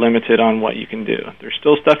going to be limited on what you can do. There's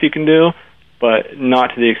still stuff you can do, but not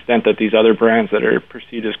to the extent that these other brands that are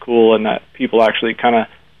perceived as cool and that people actually kind of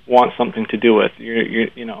want something to do with.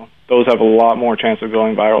 You know, those have a lot more chance of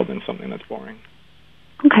going viral than something that's boring.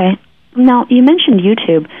 Okay. Now, you mentioned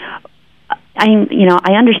YouTube.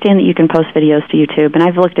 I understand that you can post videos to YouTube, and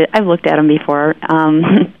I've looked at them before.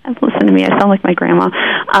 Listen to me, I sound like my grandma.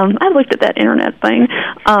 I've looked at that internet thing.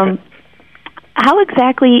 How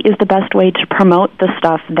exactly is the best way to promote the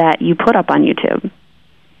stuff that you put up on YouTube?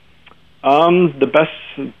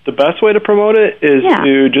 The best way to promote it is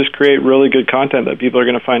to just create really good content that people are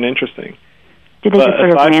going to find interesting. Do they just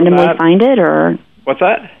sort of randomly find it, or what's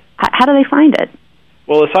that? How do they find it?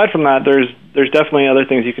 Well, aside from that, there's definitely other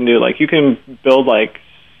things you can do. Like, you can build like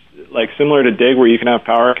similar to Dig, where you can have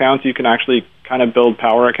power accounts. You can actually kind of build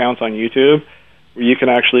power accounts on YouTube, where you can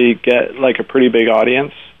actually get like a pretty big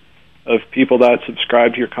audience of people that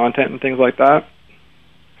subscribe to your content and things like that.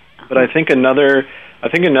 But I think another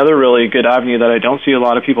really good avenue that I don't see a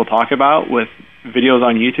lot of people talk about with videos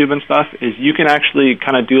on YouTube and stuff is you can actually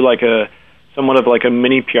kind of do like somewhat of like a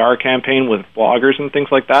mini PR campaign with bloggers and things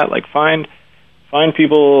like that. Like, find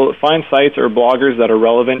sites or bloggers that are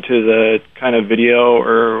relevant to the kind of video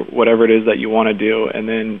or whatever it is that you want to do, and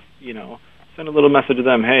then, you know, send a little message to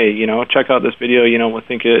them. Hey, you know, check out this video. You know, we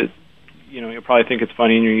think you'll probably think it's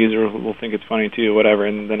funny, and your user will think it's funny too, whatever.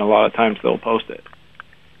 And then a lot of times they'll post it.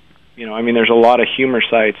 There's a lot of humor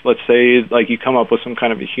sites. Let's say like you come up with some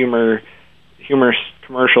kind of a humorous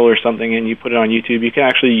commercial or something, and you put it on YouTube. You can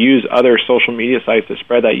actually use other social media sites to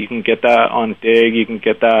spread that. You can get that on Dig. You can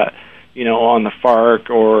get that, on the FARC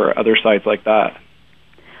or other sites like that.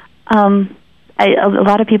 A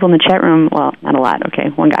lot of people in the chat room, well, not a lot, okay,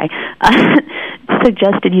 one guy,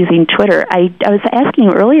 suggested using Twitter. I was asking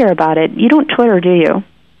you earlier about it. You don't Twitter, do you?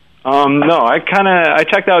 No, I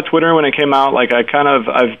checked out Twitter when it came out. Like I've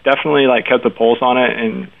definitely like kept a pulse on it,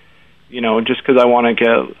 and just because I want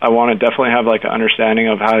to definitely have like an understanding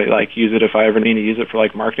of how to like use it if I ever need to use it for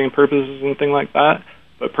like marketing purposes and things like that.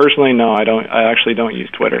 But personally, no, I don't. I actually don't use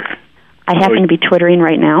Twitter. I happen to be Twittering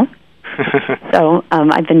right now. So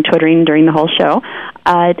I've been Twittering during the whole show.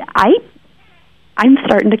 I'm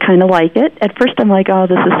starting to kind of like it. At first I'm like, oh,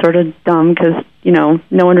 this is sort of dumb because, no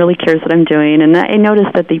one really cares what I'm doing. And I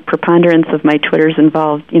noticed that the preponderance of my Twitters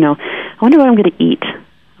involved, I wonder what I'm going to eat.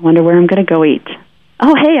 I wonder where I'm going to go eat.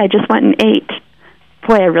 Oh, hey, I just went and ate.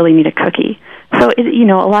 Boy, I really need a cookie. So, a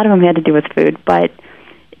lot of them had to do with food. But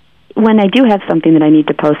when I do have something that I need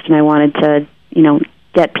to post and I wanted to,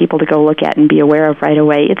 get people to go look at and be aware of right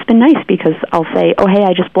away, it's been nice because I'll say, oh, hey,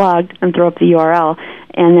 I just blogged, and throw up the URL,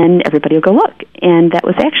 and then everybody will go look. And that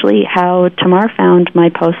was actually how Tamar found my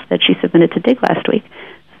post that she submitted to Dig last week.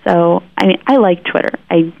 So, I like Twitter.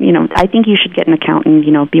 I think you should get an account and,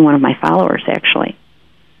 be one of my followers, actually.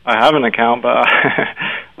 I have an account, but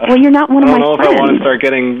well, you're not one of my friends. I don't know if I want to start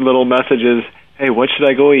getting little messages, hey, what should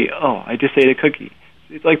I go eat? Oh, I just ate a cookie.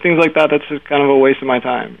 It's like things like that, that's just kind of a waste of my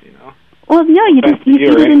time, Well, no, you feed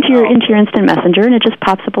it into your instant messenger, and it just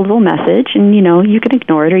pops up a little message, and, you can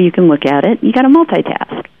ignore it or you can look at it. You got to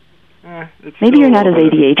multitask. Maybe you're not as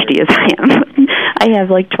ADHD as I am. I have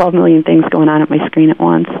like 12 million things going on at my screen at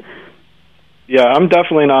once. Yeah, I'm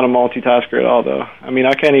definitely not a multitasker at all, though. I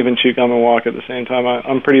can't even chew gum and walk at the same time.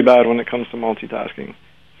 I'm pretty bad when it comes to multitasking.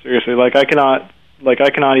 Seriously, I cannot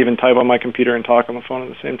even type on my computer and talk on the phone at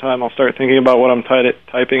the same time. I'll start thinking about what I'm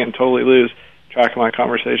typing and totally lose track of my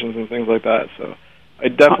conversations and things like that. So I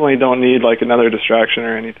definitely don't need like another distraction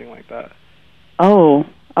or anything like that. Oh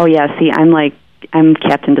yeah. See, I'm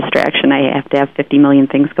Captain Distraction. I have to have 50 million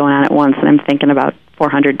things going on at once, and I'm thinking about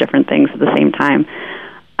 400 different things at the same time.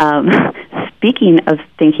 Speaking of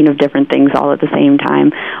thinking of different things all at the same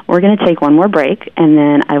time, we're going to take one more break, and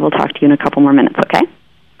then I will talk to you in a couple more minutes, okay?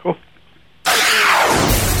 Cool.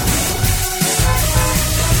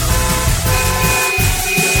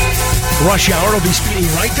 Rush Hour will be speeding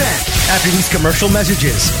right back after these commercial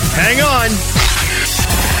messages. Hang on.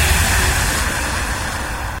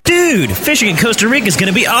 Dude, fishing in Costa Rica is going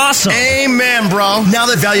to be awesome. Amen, bro. Now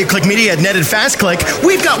that ValueClick Media had netted FastClick,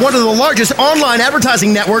 we've got one of the largest online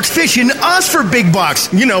advertising networks fishing us for big bucks.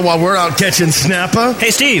 While we're out catching snapper.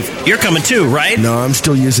 Hey, Steve, you're coming too, right? No, I'm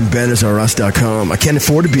still using BenazRUs.com. I can't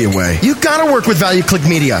afford to be away. You gotta work with ValueClick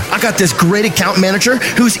Media. I got this great account manager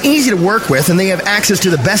who's easy to work with, and they have access to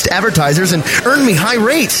the best advertisers and earn me high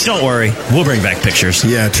rates. Don't worry, we'll bring back pictures.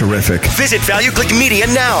 Yeah, terrific. Visit ValueClick Media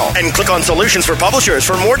now and click on Solutions for Publishers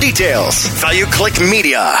for more details. ValueClick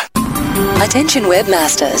Media. Attention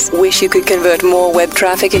webmasters. Wish you could convert more web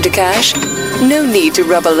traffic into cash? No need to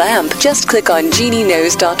rub a lamp. Just click on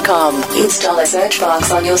GenieKnows.com. Install a search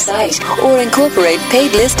box on your site or incorporate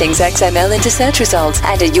paid listings XML into search results.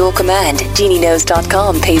 And at your command,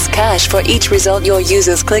 GenieKnows.com pays cash for each result your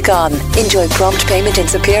users click on. Enjoy prompt payment and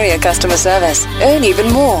superior customer service. Earn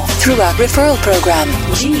even more through our referral program.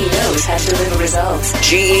 Genie Knows has delivered results.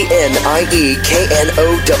 GenieKnows.com.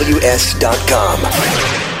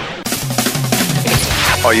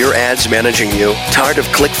 Are your ads managing you? Tired of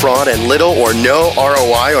click fraud and little or no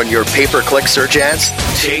ROI on your pay-per-click search ads?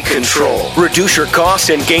 Take control. Reduce your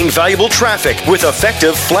costs and gain valuable traffic with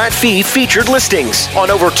effective flat-fee featured listings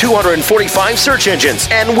on over 245 search engines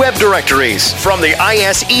and web directories from the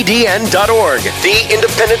ISEDN.org, the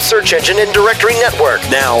independent search engine and directory network.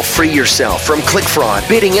 Now free yourself from click fraud,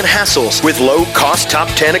 bidding, and hassles with low-cost top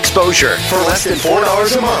 10 exposure for less than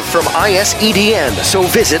 $4 a month from ISEDN. So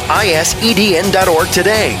visit ISEDN.org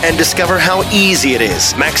today and discover how easy it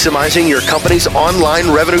is maximizing your company's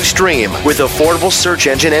online revenue stream with affordable search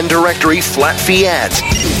engine and directory flat fee ads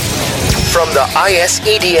from the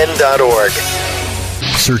ISEDN.org.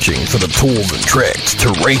 Searching for the tools and tricks to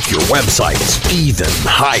rank your websites even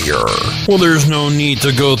higher. Well, there's no need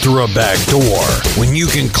to go through a back door when you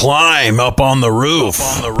can climb up on the roof.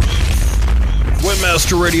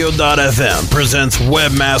 Webmasterradio.fm presents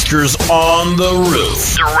Webmasters on the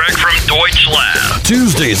Roof. Direct from Deutschland.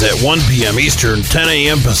 Tuesdays at 1 p.m. Eastern, 10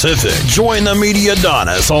 a.m. Pacific. Join the media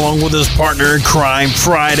Adonis along with his partner in crime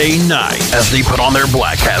Friday night as they put on their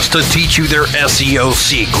black hats to teach you their SEO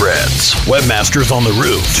secrets. Webmasters on the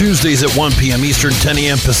Roof. Tuesdays at 1 p.m. Eastern, 10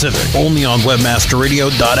 a.m. Pacific. Only on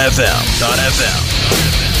Webmasterradio.fm.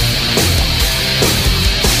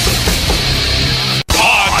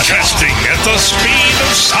 Podcasting at the speed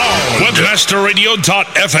of sound.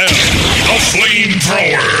 Webmasterradio.fm. The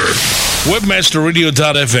flamethrower.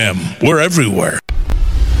 Webmasterradio.fm. We're everywhere.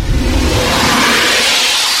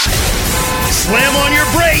 Slam on your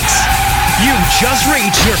brakes. You've just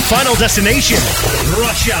reached your final destination,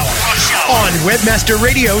 Rush Hour, on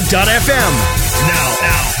WebmasterRadio.fm. Now,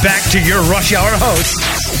 back to your Rush Hour hosts,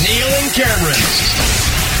 Neil and Cameron.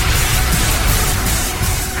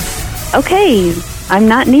 Okay, I'm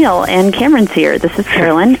not Neil, and Cameron's here. This is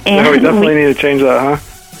Carolyn. And we definitely need to change that, huh?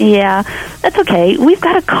 Yeah, that's okay. We've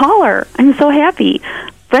got a caller. I'm so happy.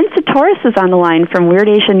 Brent Satoris is on the line from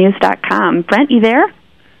WeirdAsiaNews.com. Brent, you there?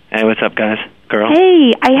 Hey, what's up, guys? Girl?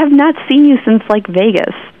 Hey, I have not seen you since,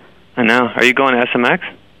 Vegas. I know. Are you going to SMX?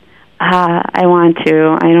 I want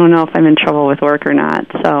to. I don't know if I'm in trouble with work or not,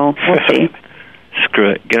 so we'll see. Screw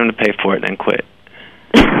it. Get them to pay for it, then quit.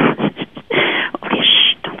 Okay,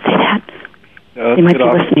 shh, don't say that. Yeah, they might be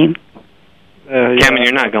listening. Cameron,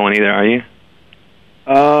 you're not going either, are you?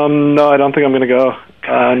 No, I don't think I'm going to go.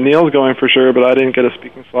 Neil's going for sure, but I didn't get a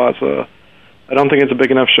speaking slot, so I don't think it's a big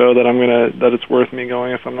enough show that that it's worth me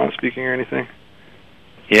going if I'm not speaking or anything.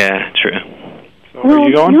 Yeah, true. So are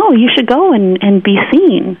you going? No, you should go and be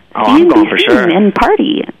seen. Oh, I'm going for sure. And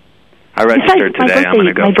party. I registered today. I'm going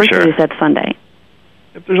to go for sure. My birthday is that Sunday.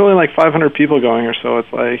 If there's only 500 people going or so,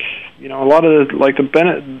 it's a lot of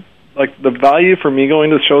the value for me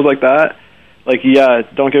going to shows like that. Yeah,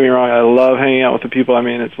 don't get me wrong, I love hanging out with the people. I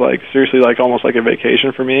mean, it's seriously almost like a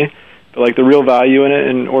vacation for me. But the real value in it,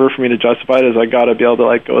 in order for me to justify it, is I got to be able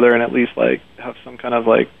to go there and at least have some kind of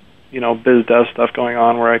biz dev stuff going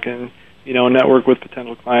on where I can network with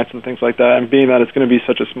potential clients and things like that. And being that it's going to be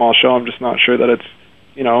such a small show, I'm just not sure that it's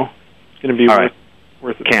going to be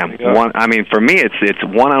worth it. Cam, for me, it's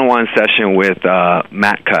one-on-one session with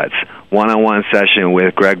Matt Cutts, one-on-one session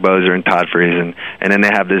with Greg Bozer and Todd Friesen, and then they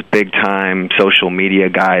have this big-time social media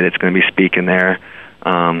guy that's going to be speaking there,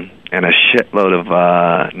 and a shitload of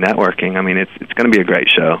networking. I mean, it's going to be a great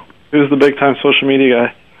show. Who's the big-time social media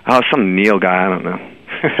guy? Oh, some Neil guy. I don't know.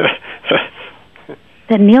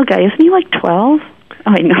 That Neil guy, isn't he 12? Oh,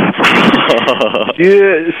 I know.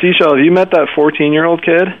 Seashell, have you met that 14-year-old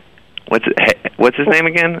kid? What's his name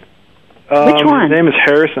again? Which one? His name is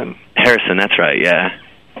Harrison. Harrison, that's right, yeah.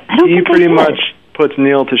 He pretty much puts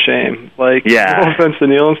Neil to shame. No offense to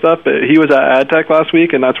Neil and stuff, but he was at AdTech last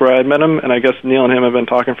week, and that's where I met him, and I guess Neil and him have been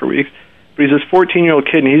talking for weeks. But he's this 14-year-old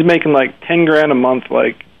kid, and he's making $10,000 a month,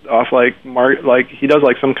 off he does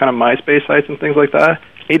some kind of MySpace sites and things like that.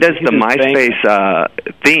 He does the MySpace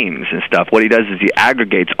themes and stuff. What he does is he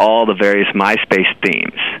aggregates all the various MySpace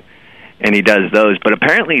themes, and he does those. But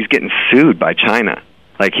apparently he's getting sued by China.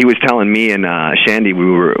 He was telling me and Shandy,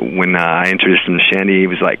 when I introduced him to Shandy, he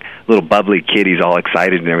was a little bubbly kid. He's all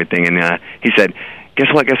excited and everything. And he said, guess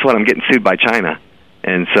what? I'm getting sued by China.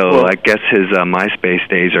 And so I guess his MySpace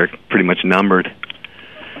days are pretty much numbered.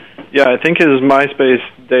 Yeah, I think his MySpace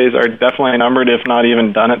days are definitely numbered, if not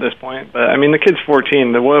even done at this point. But, the kid's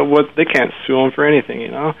 14. They can't sue him for anything,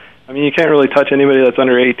 you can't really touch anybody that's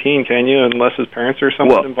under 18, can you, unless his parents are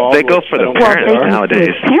somewhat involved? They go for the parents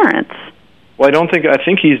nowadays. Parents. Well, I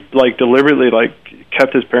think he's, deliberately,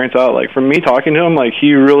 kept his parents out. From me talking to him,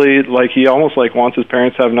 he really, he almost, wants his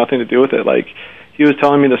parents to have nothing to do with it. He was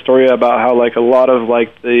telling me the story about how, a lot of,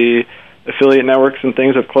 the affiliate networks and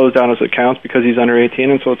things have closed down his accounts because he's under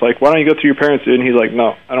 18, and so it's why don't you go through your parents, dude? And he's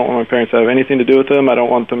no, I don't want my parents to have anything to do with them. I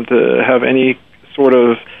don't want them to have any sort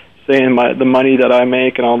of say in the money that I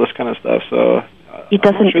make and all this kind of stuff. So it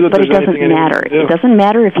doesn't matter. It doesn't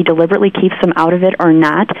matter if he deliberately keeps them out of it or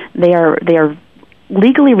not. They are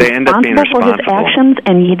legally responsible for his actions,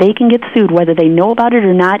 and they can get sued whether they know about it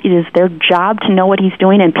or not. It is their job to know what he's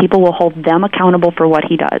doing, and people will hold them accountable for what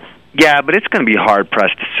he does. Yeah, but it's going to be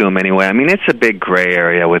hard-pressed to sue him anyway. It's a big gray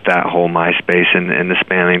area with that whole MySpace and the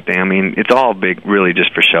spamming thing. It's all big, really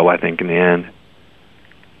just for show, I think, in the end.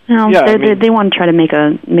 They want to try to make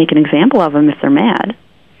an example of him if they're mad.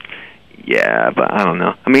 Yeah, but I don't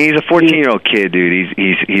know. He's a 14-year-old kid, dude.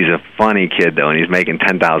 He's a funny kid, though, and he's making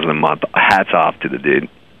 $10,000 a month. Hats off to the dude.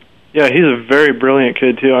 Yeah, he's a very brilliant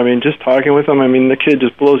kid, too. Just talking with him, the kid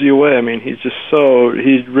just blows you away.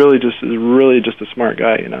 He's really just a smart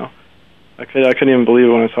guy, I couldn't even believe it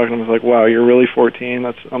when I was talking to him. I was like, wow, you're really 14?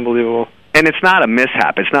 That's unbelievable. And it's not a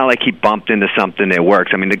mishap. It's not like he bumped into something that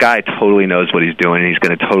works. I mean, the guy totally knows what he's doing, and he's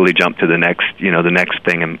going to totally jump to the next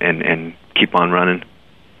thing and keep on running.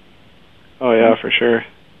 Oh yeah, for sure.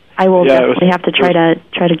 I will definitely have to try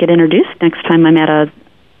to get introduced next time I'm at a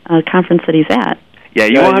conference that he's at. Yeah,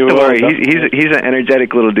 you won't have to worry. He's an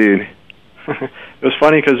energetic little dude. It was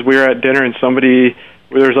funny because we were at dinner and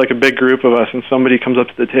there's like a big group of us, and somebody comes up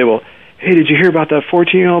to the table. Hey, did you hear about that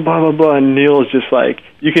 14-year-old, blah, blah, blah? And Neil is just like,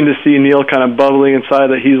 you can just see Neil kind of bubbling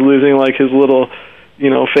inside that he's losing like his little,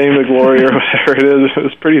 fame and glory or whatever it is. It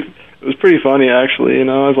was pretty funny, actually.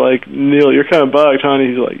 I was like, Neil, you're kind of bugged, huh?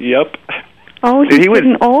 And he's like, yep. Oh, he's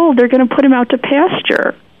getting old. They're going to put him out to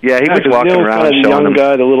pasture. Yeah, he was walking Neil's around kind of the showing young them.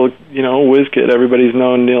 guy, the little, whiz kid. Everybody's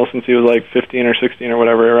known Neil since he was like 15 or 16 or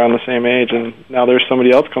whatever, around the same age. And now there's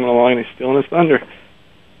somebody else coming along and he's stealing his thunder.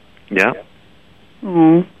 Yeah.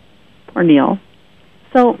 Oh, poor Neil.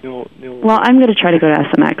 So, well, I'm going to try to go to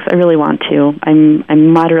SMX. I really want to.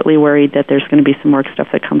 I'm moderately worried that there's going to be some work stuff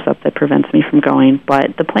that comes up that prevents me from going,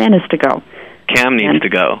 but the plan is to go. Cam needs to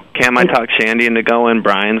go. Cam, I talked Shandy into going.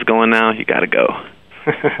 Brian's going now. You got to go.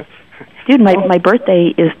 Dude, my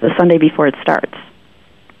birthday is the Sunday before it starts.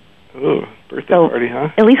 Ooh, birthday party, huh?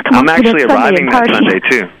 At least come I'm up to actually the arriving that party. Sunday,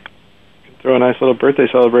 too. Throw a nice little birthday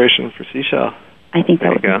celebration for Seashell. I think that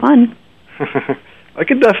would be fun. I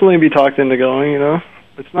could definitely be talked into going,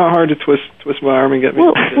 It's not hard to twist my arm and get me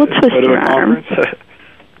we'll to twist go to your a conference.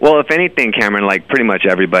 Well, if anything, Cameron, like pretty much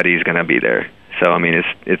everybody's going to be there. So I mean,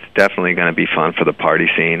 it's definitely going to be fun for the party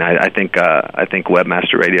scene. I think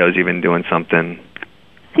Webmaster Radio is even doing something.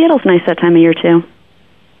 Seattle's nice that time of year too.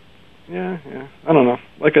 Yeah. I don't know.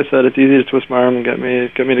 Like I said, it's easy to twist my arm and get me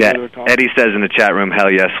to go to a conference. Eddie says in the chat room,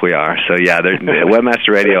 "Hell yes, we are." So yeah, Webmaster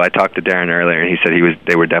Radio. I talked to Darren earlier, and he said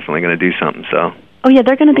they were definitely going to do something. So. Oh yeah,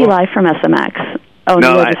 they're going to be live from SMX. Oh,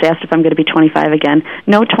 no, Neil just asked if I'm going to be 25 again.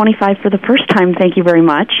 No, 25 for the first time. Thank you very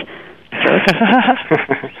much.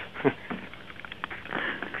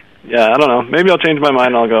 Yeah, I don't know. Maybe I'll change my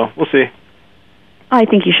mind and I'll go. We'll see. I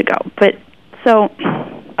think you should go. But so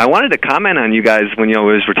I wanted to comment on you guys when you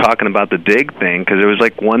always were talking about the dig thing, because there was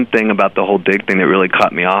like one thing about the whole dig thing that really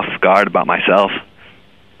caught me off guard about myself.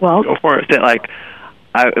 Well, go for it. That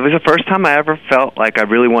it was the first time I ever felt like I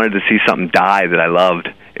really wanted to see something die that I loved.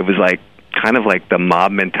 It was like kind of like the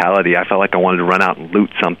mob mentality. I felt like I wanted to run out and loot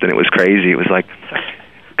something. It was crazy. It was like,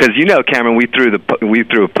 because Cameron, we threw a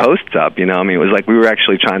post up. I mean, it was like we were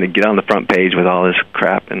actually trying to get on the front page with all this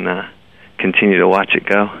crap and continue to watch it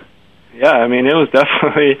go. Yeah, I mean, it was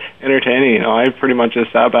definitely entertaining. I pretty much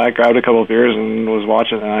just sat back, grabbed a couple of beers, and was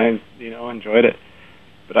watching, and I enjoyed it.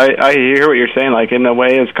 But I hear what you're saying. Like in a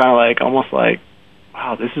way, it's kind of like almost like,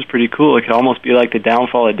 wow, this is pretty cool. It could almost be like the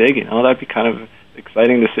downfall of dig. That'd be kind of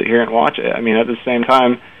exciting to sit here and watch it. I mean, at the same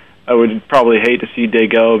time, I would probably hate to see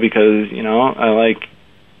dig go because I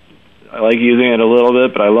like using it a little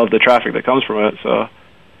bit, but I love the traffic that comes from it. So,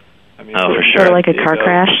 I mean, for sure. Sort of like a car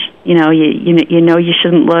crash. You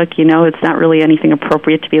shouldn't look. It's not really anything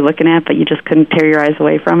appropriate to be looking at, but you just couldn't tear your eyes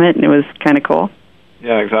away from it, and it was kind of cool.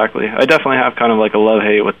 Yeah, exactly. I definitely have kind of like a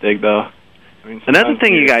love-hate with dig, though. I mean, another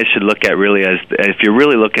thing you guys should look at really is if you're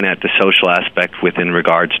really looking at the social aspect within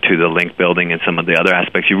regards to the link building and some of the other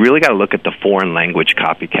aspects, you really got to look at the foreign language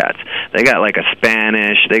copycats. They got like a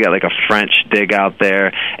Spanish, they got like a French dig out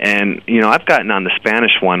there, and I've gotten on the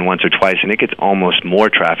Spanish one once or twice, and it gets almost more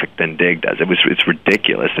traffic than dig does. It's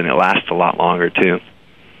ridiculous, and it lasts a lot longer too.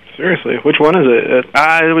 Seriously, which one is it?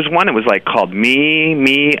 There was one. It was like called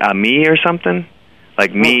me or something,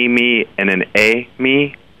 like me, and then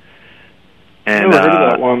me. And heard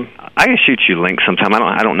of that one. I can shoot you links sometime.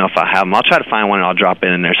 I don't know if I have them. I'll try to find one and I'll drop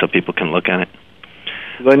it in there so people can look at it.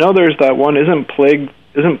 I know there's that one. Isn't Plague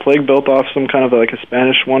built off some kind of like a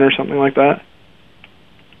Spanish one or something like that?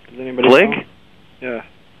 Does anybody Plague? know? Yeah.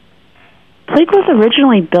 Plague was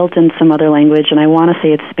originally built in some other language, and I want to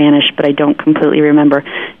say it's Spanish, but I don't completely remember.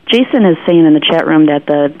 Jason is saying in the chat room that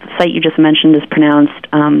the site you just mentioned is pronounced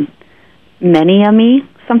Meniami,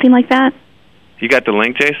 something like that. You got the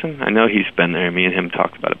link, Jason? I know he's been there. Me and him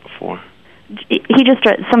talked about it before. Somebody just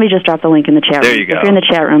dropped the link in the chat room. There you go. If you're in the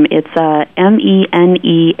chat room, it's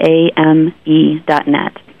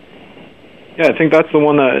MENEAME.net. Yeah, I think that's the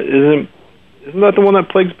one that isn't that the one that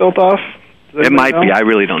Plague's built off? It might be. I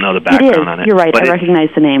really don't know the background on it. You're right. But I recognize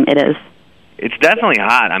the name. It is. It's definitely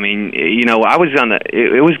hot. I mean, I was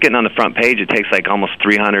it was getting on the front page. It takes like almost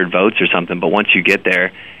 300 votes or something, but once you get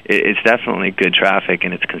there, it's definitely good traffic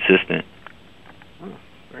and it's consistent.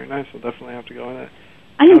 Very nice. We'll definitely have to go in it.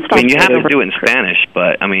 you have to do it in Spanish,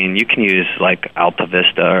 but I mean, you can use like Alta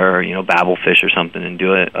Vista or Babelfish or something and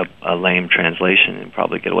do a lame translation and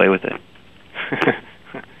probably get away with it.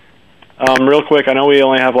 Real quick, I know we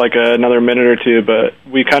only have like another minute or two, but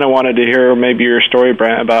we kind of wanted to hear maybe your story,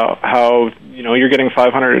 Brent, about how you're getting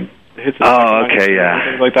 500 hits. Okay,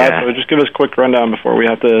 yeah, things like that. Yeah. So just give us a quick rundown before we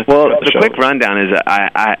have to. Well, the quick rundown is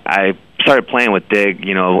I started playing with Dig,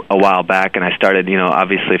 a while back, and I started,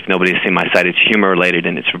 obviously, if nobody's seen my site, it's humor related,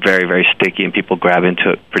 and it's very, very sticky, and people grab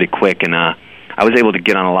into it pretty quick, and I was able to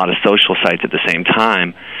get on a lot of social sites at the same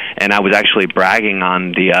time, and I was actually bragging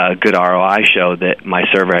on the Good ROI show that my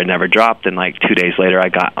server had never dropped, and like 2 days later I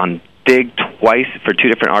got on Dig twice for 2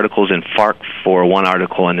 different articles, and Fark for one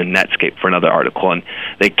article, and then Netscape for another article, and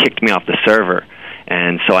they kicked me off the server,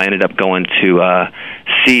 and so I ended up going to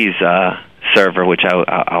C's server, which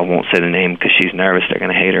I won't say the name because she's nervous, they're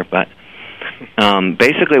going to hate her, but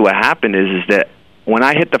basically what happened is that when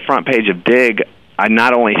I hit the front page of Dig, I'm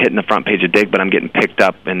not only hitting the front page of Dig, but I'm getting picked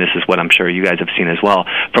up, and this is what I'm sure you guys have seen as well,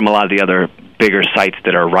 from a lot of the other bigger sites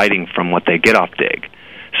that are writing from what they get off Dig.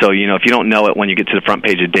 So, if you don't know it, when you get to the front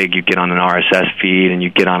page of Dig, you get on an RSS feed, and you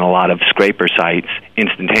get on a lot of scraper sites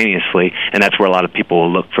instantaneously, and that's where a lot of people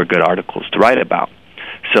will look for good articles to write about.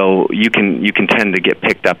 So you can tend to get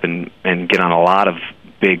picked up and get on a lot of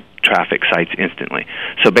big traffic sites instantly.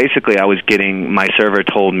 So basically, my server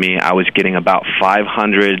told me I was getting about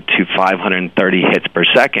 500 to 530 hits per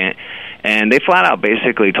second, and they flat out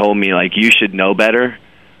basically told me, like, you should know better.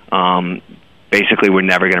 Basically, we're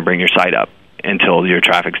never going to bring your site up until your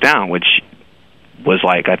traffic's down, which was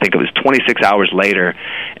like, I think it was 26 hours later,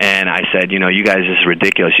 and I said, you guys, this is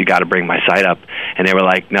ridiculous, you got to bring my site up. And they were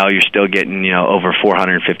like, no, you're still getting, over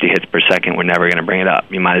 450 hits per second, we're never going to bring it up,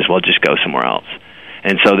 you might as well just go somewhere else.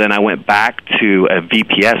 And so then I went back to a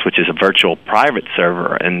VPS, which is a virtual private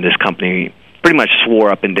server, and this company pretty much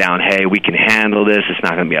swore up and down, hey, we can handle this, it's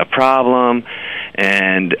not going to be a problem.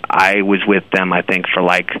 And I was with them, I think, for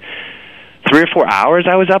like 3 or 4 hours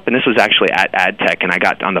I was up, and this was actually at AdTech, and I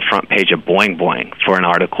got on the front page of Boing Boing for an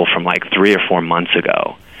article from like 3 or 4 months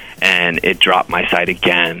ago, and it dropped my site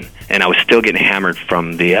again, and I was still getting hammered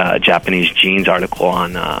from the Japanese jeans article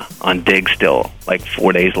on Dig still, like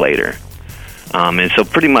 4 days later. And so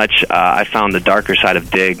pretty much I found the darker side of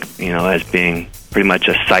Dig, as being pretty much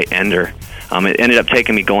a site ender. It ended up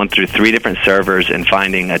taking me going through 3 different servers and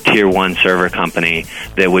finding a tier 1 server company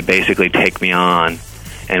that would basically take me on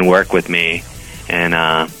and work with me, and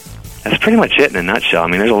that's pretty much it in a nutshell. I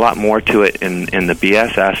mean, there's a lot more to it in the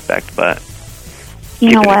BS aspect, but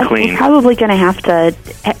you know what? We're probably going to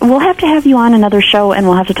we'll have to have you on another show, and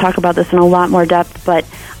we'll have to talk about this in a lot more depth, but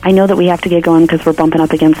I know that we have to get going because we're bumping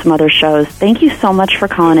up against some other shows. Thank you so much for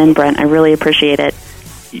calling in, Brent. I really appreciate it.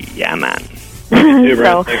 Yeah, man.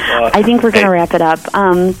 So I think we're going to wrap it up.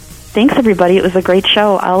 Thanks, everybody. It was a great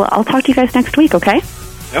show. I'll talk to you guys next week, okay?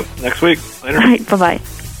 Yep, next week. Later. All right, bye-bye.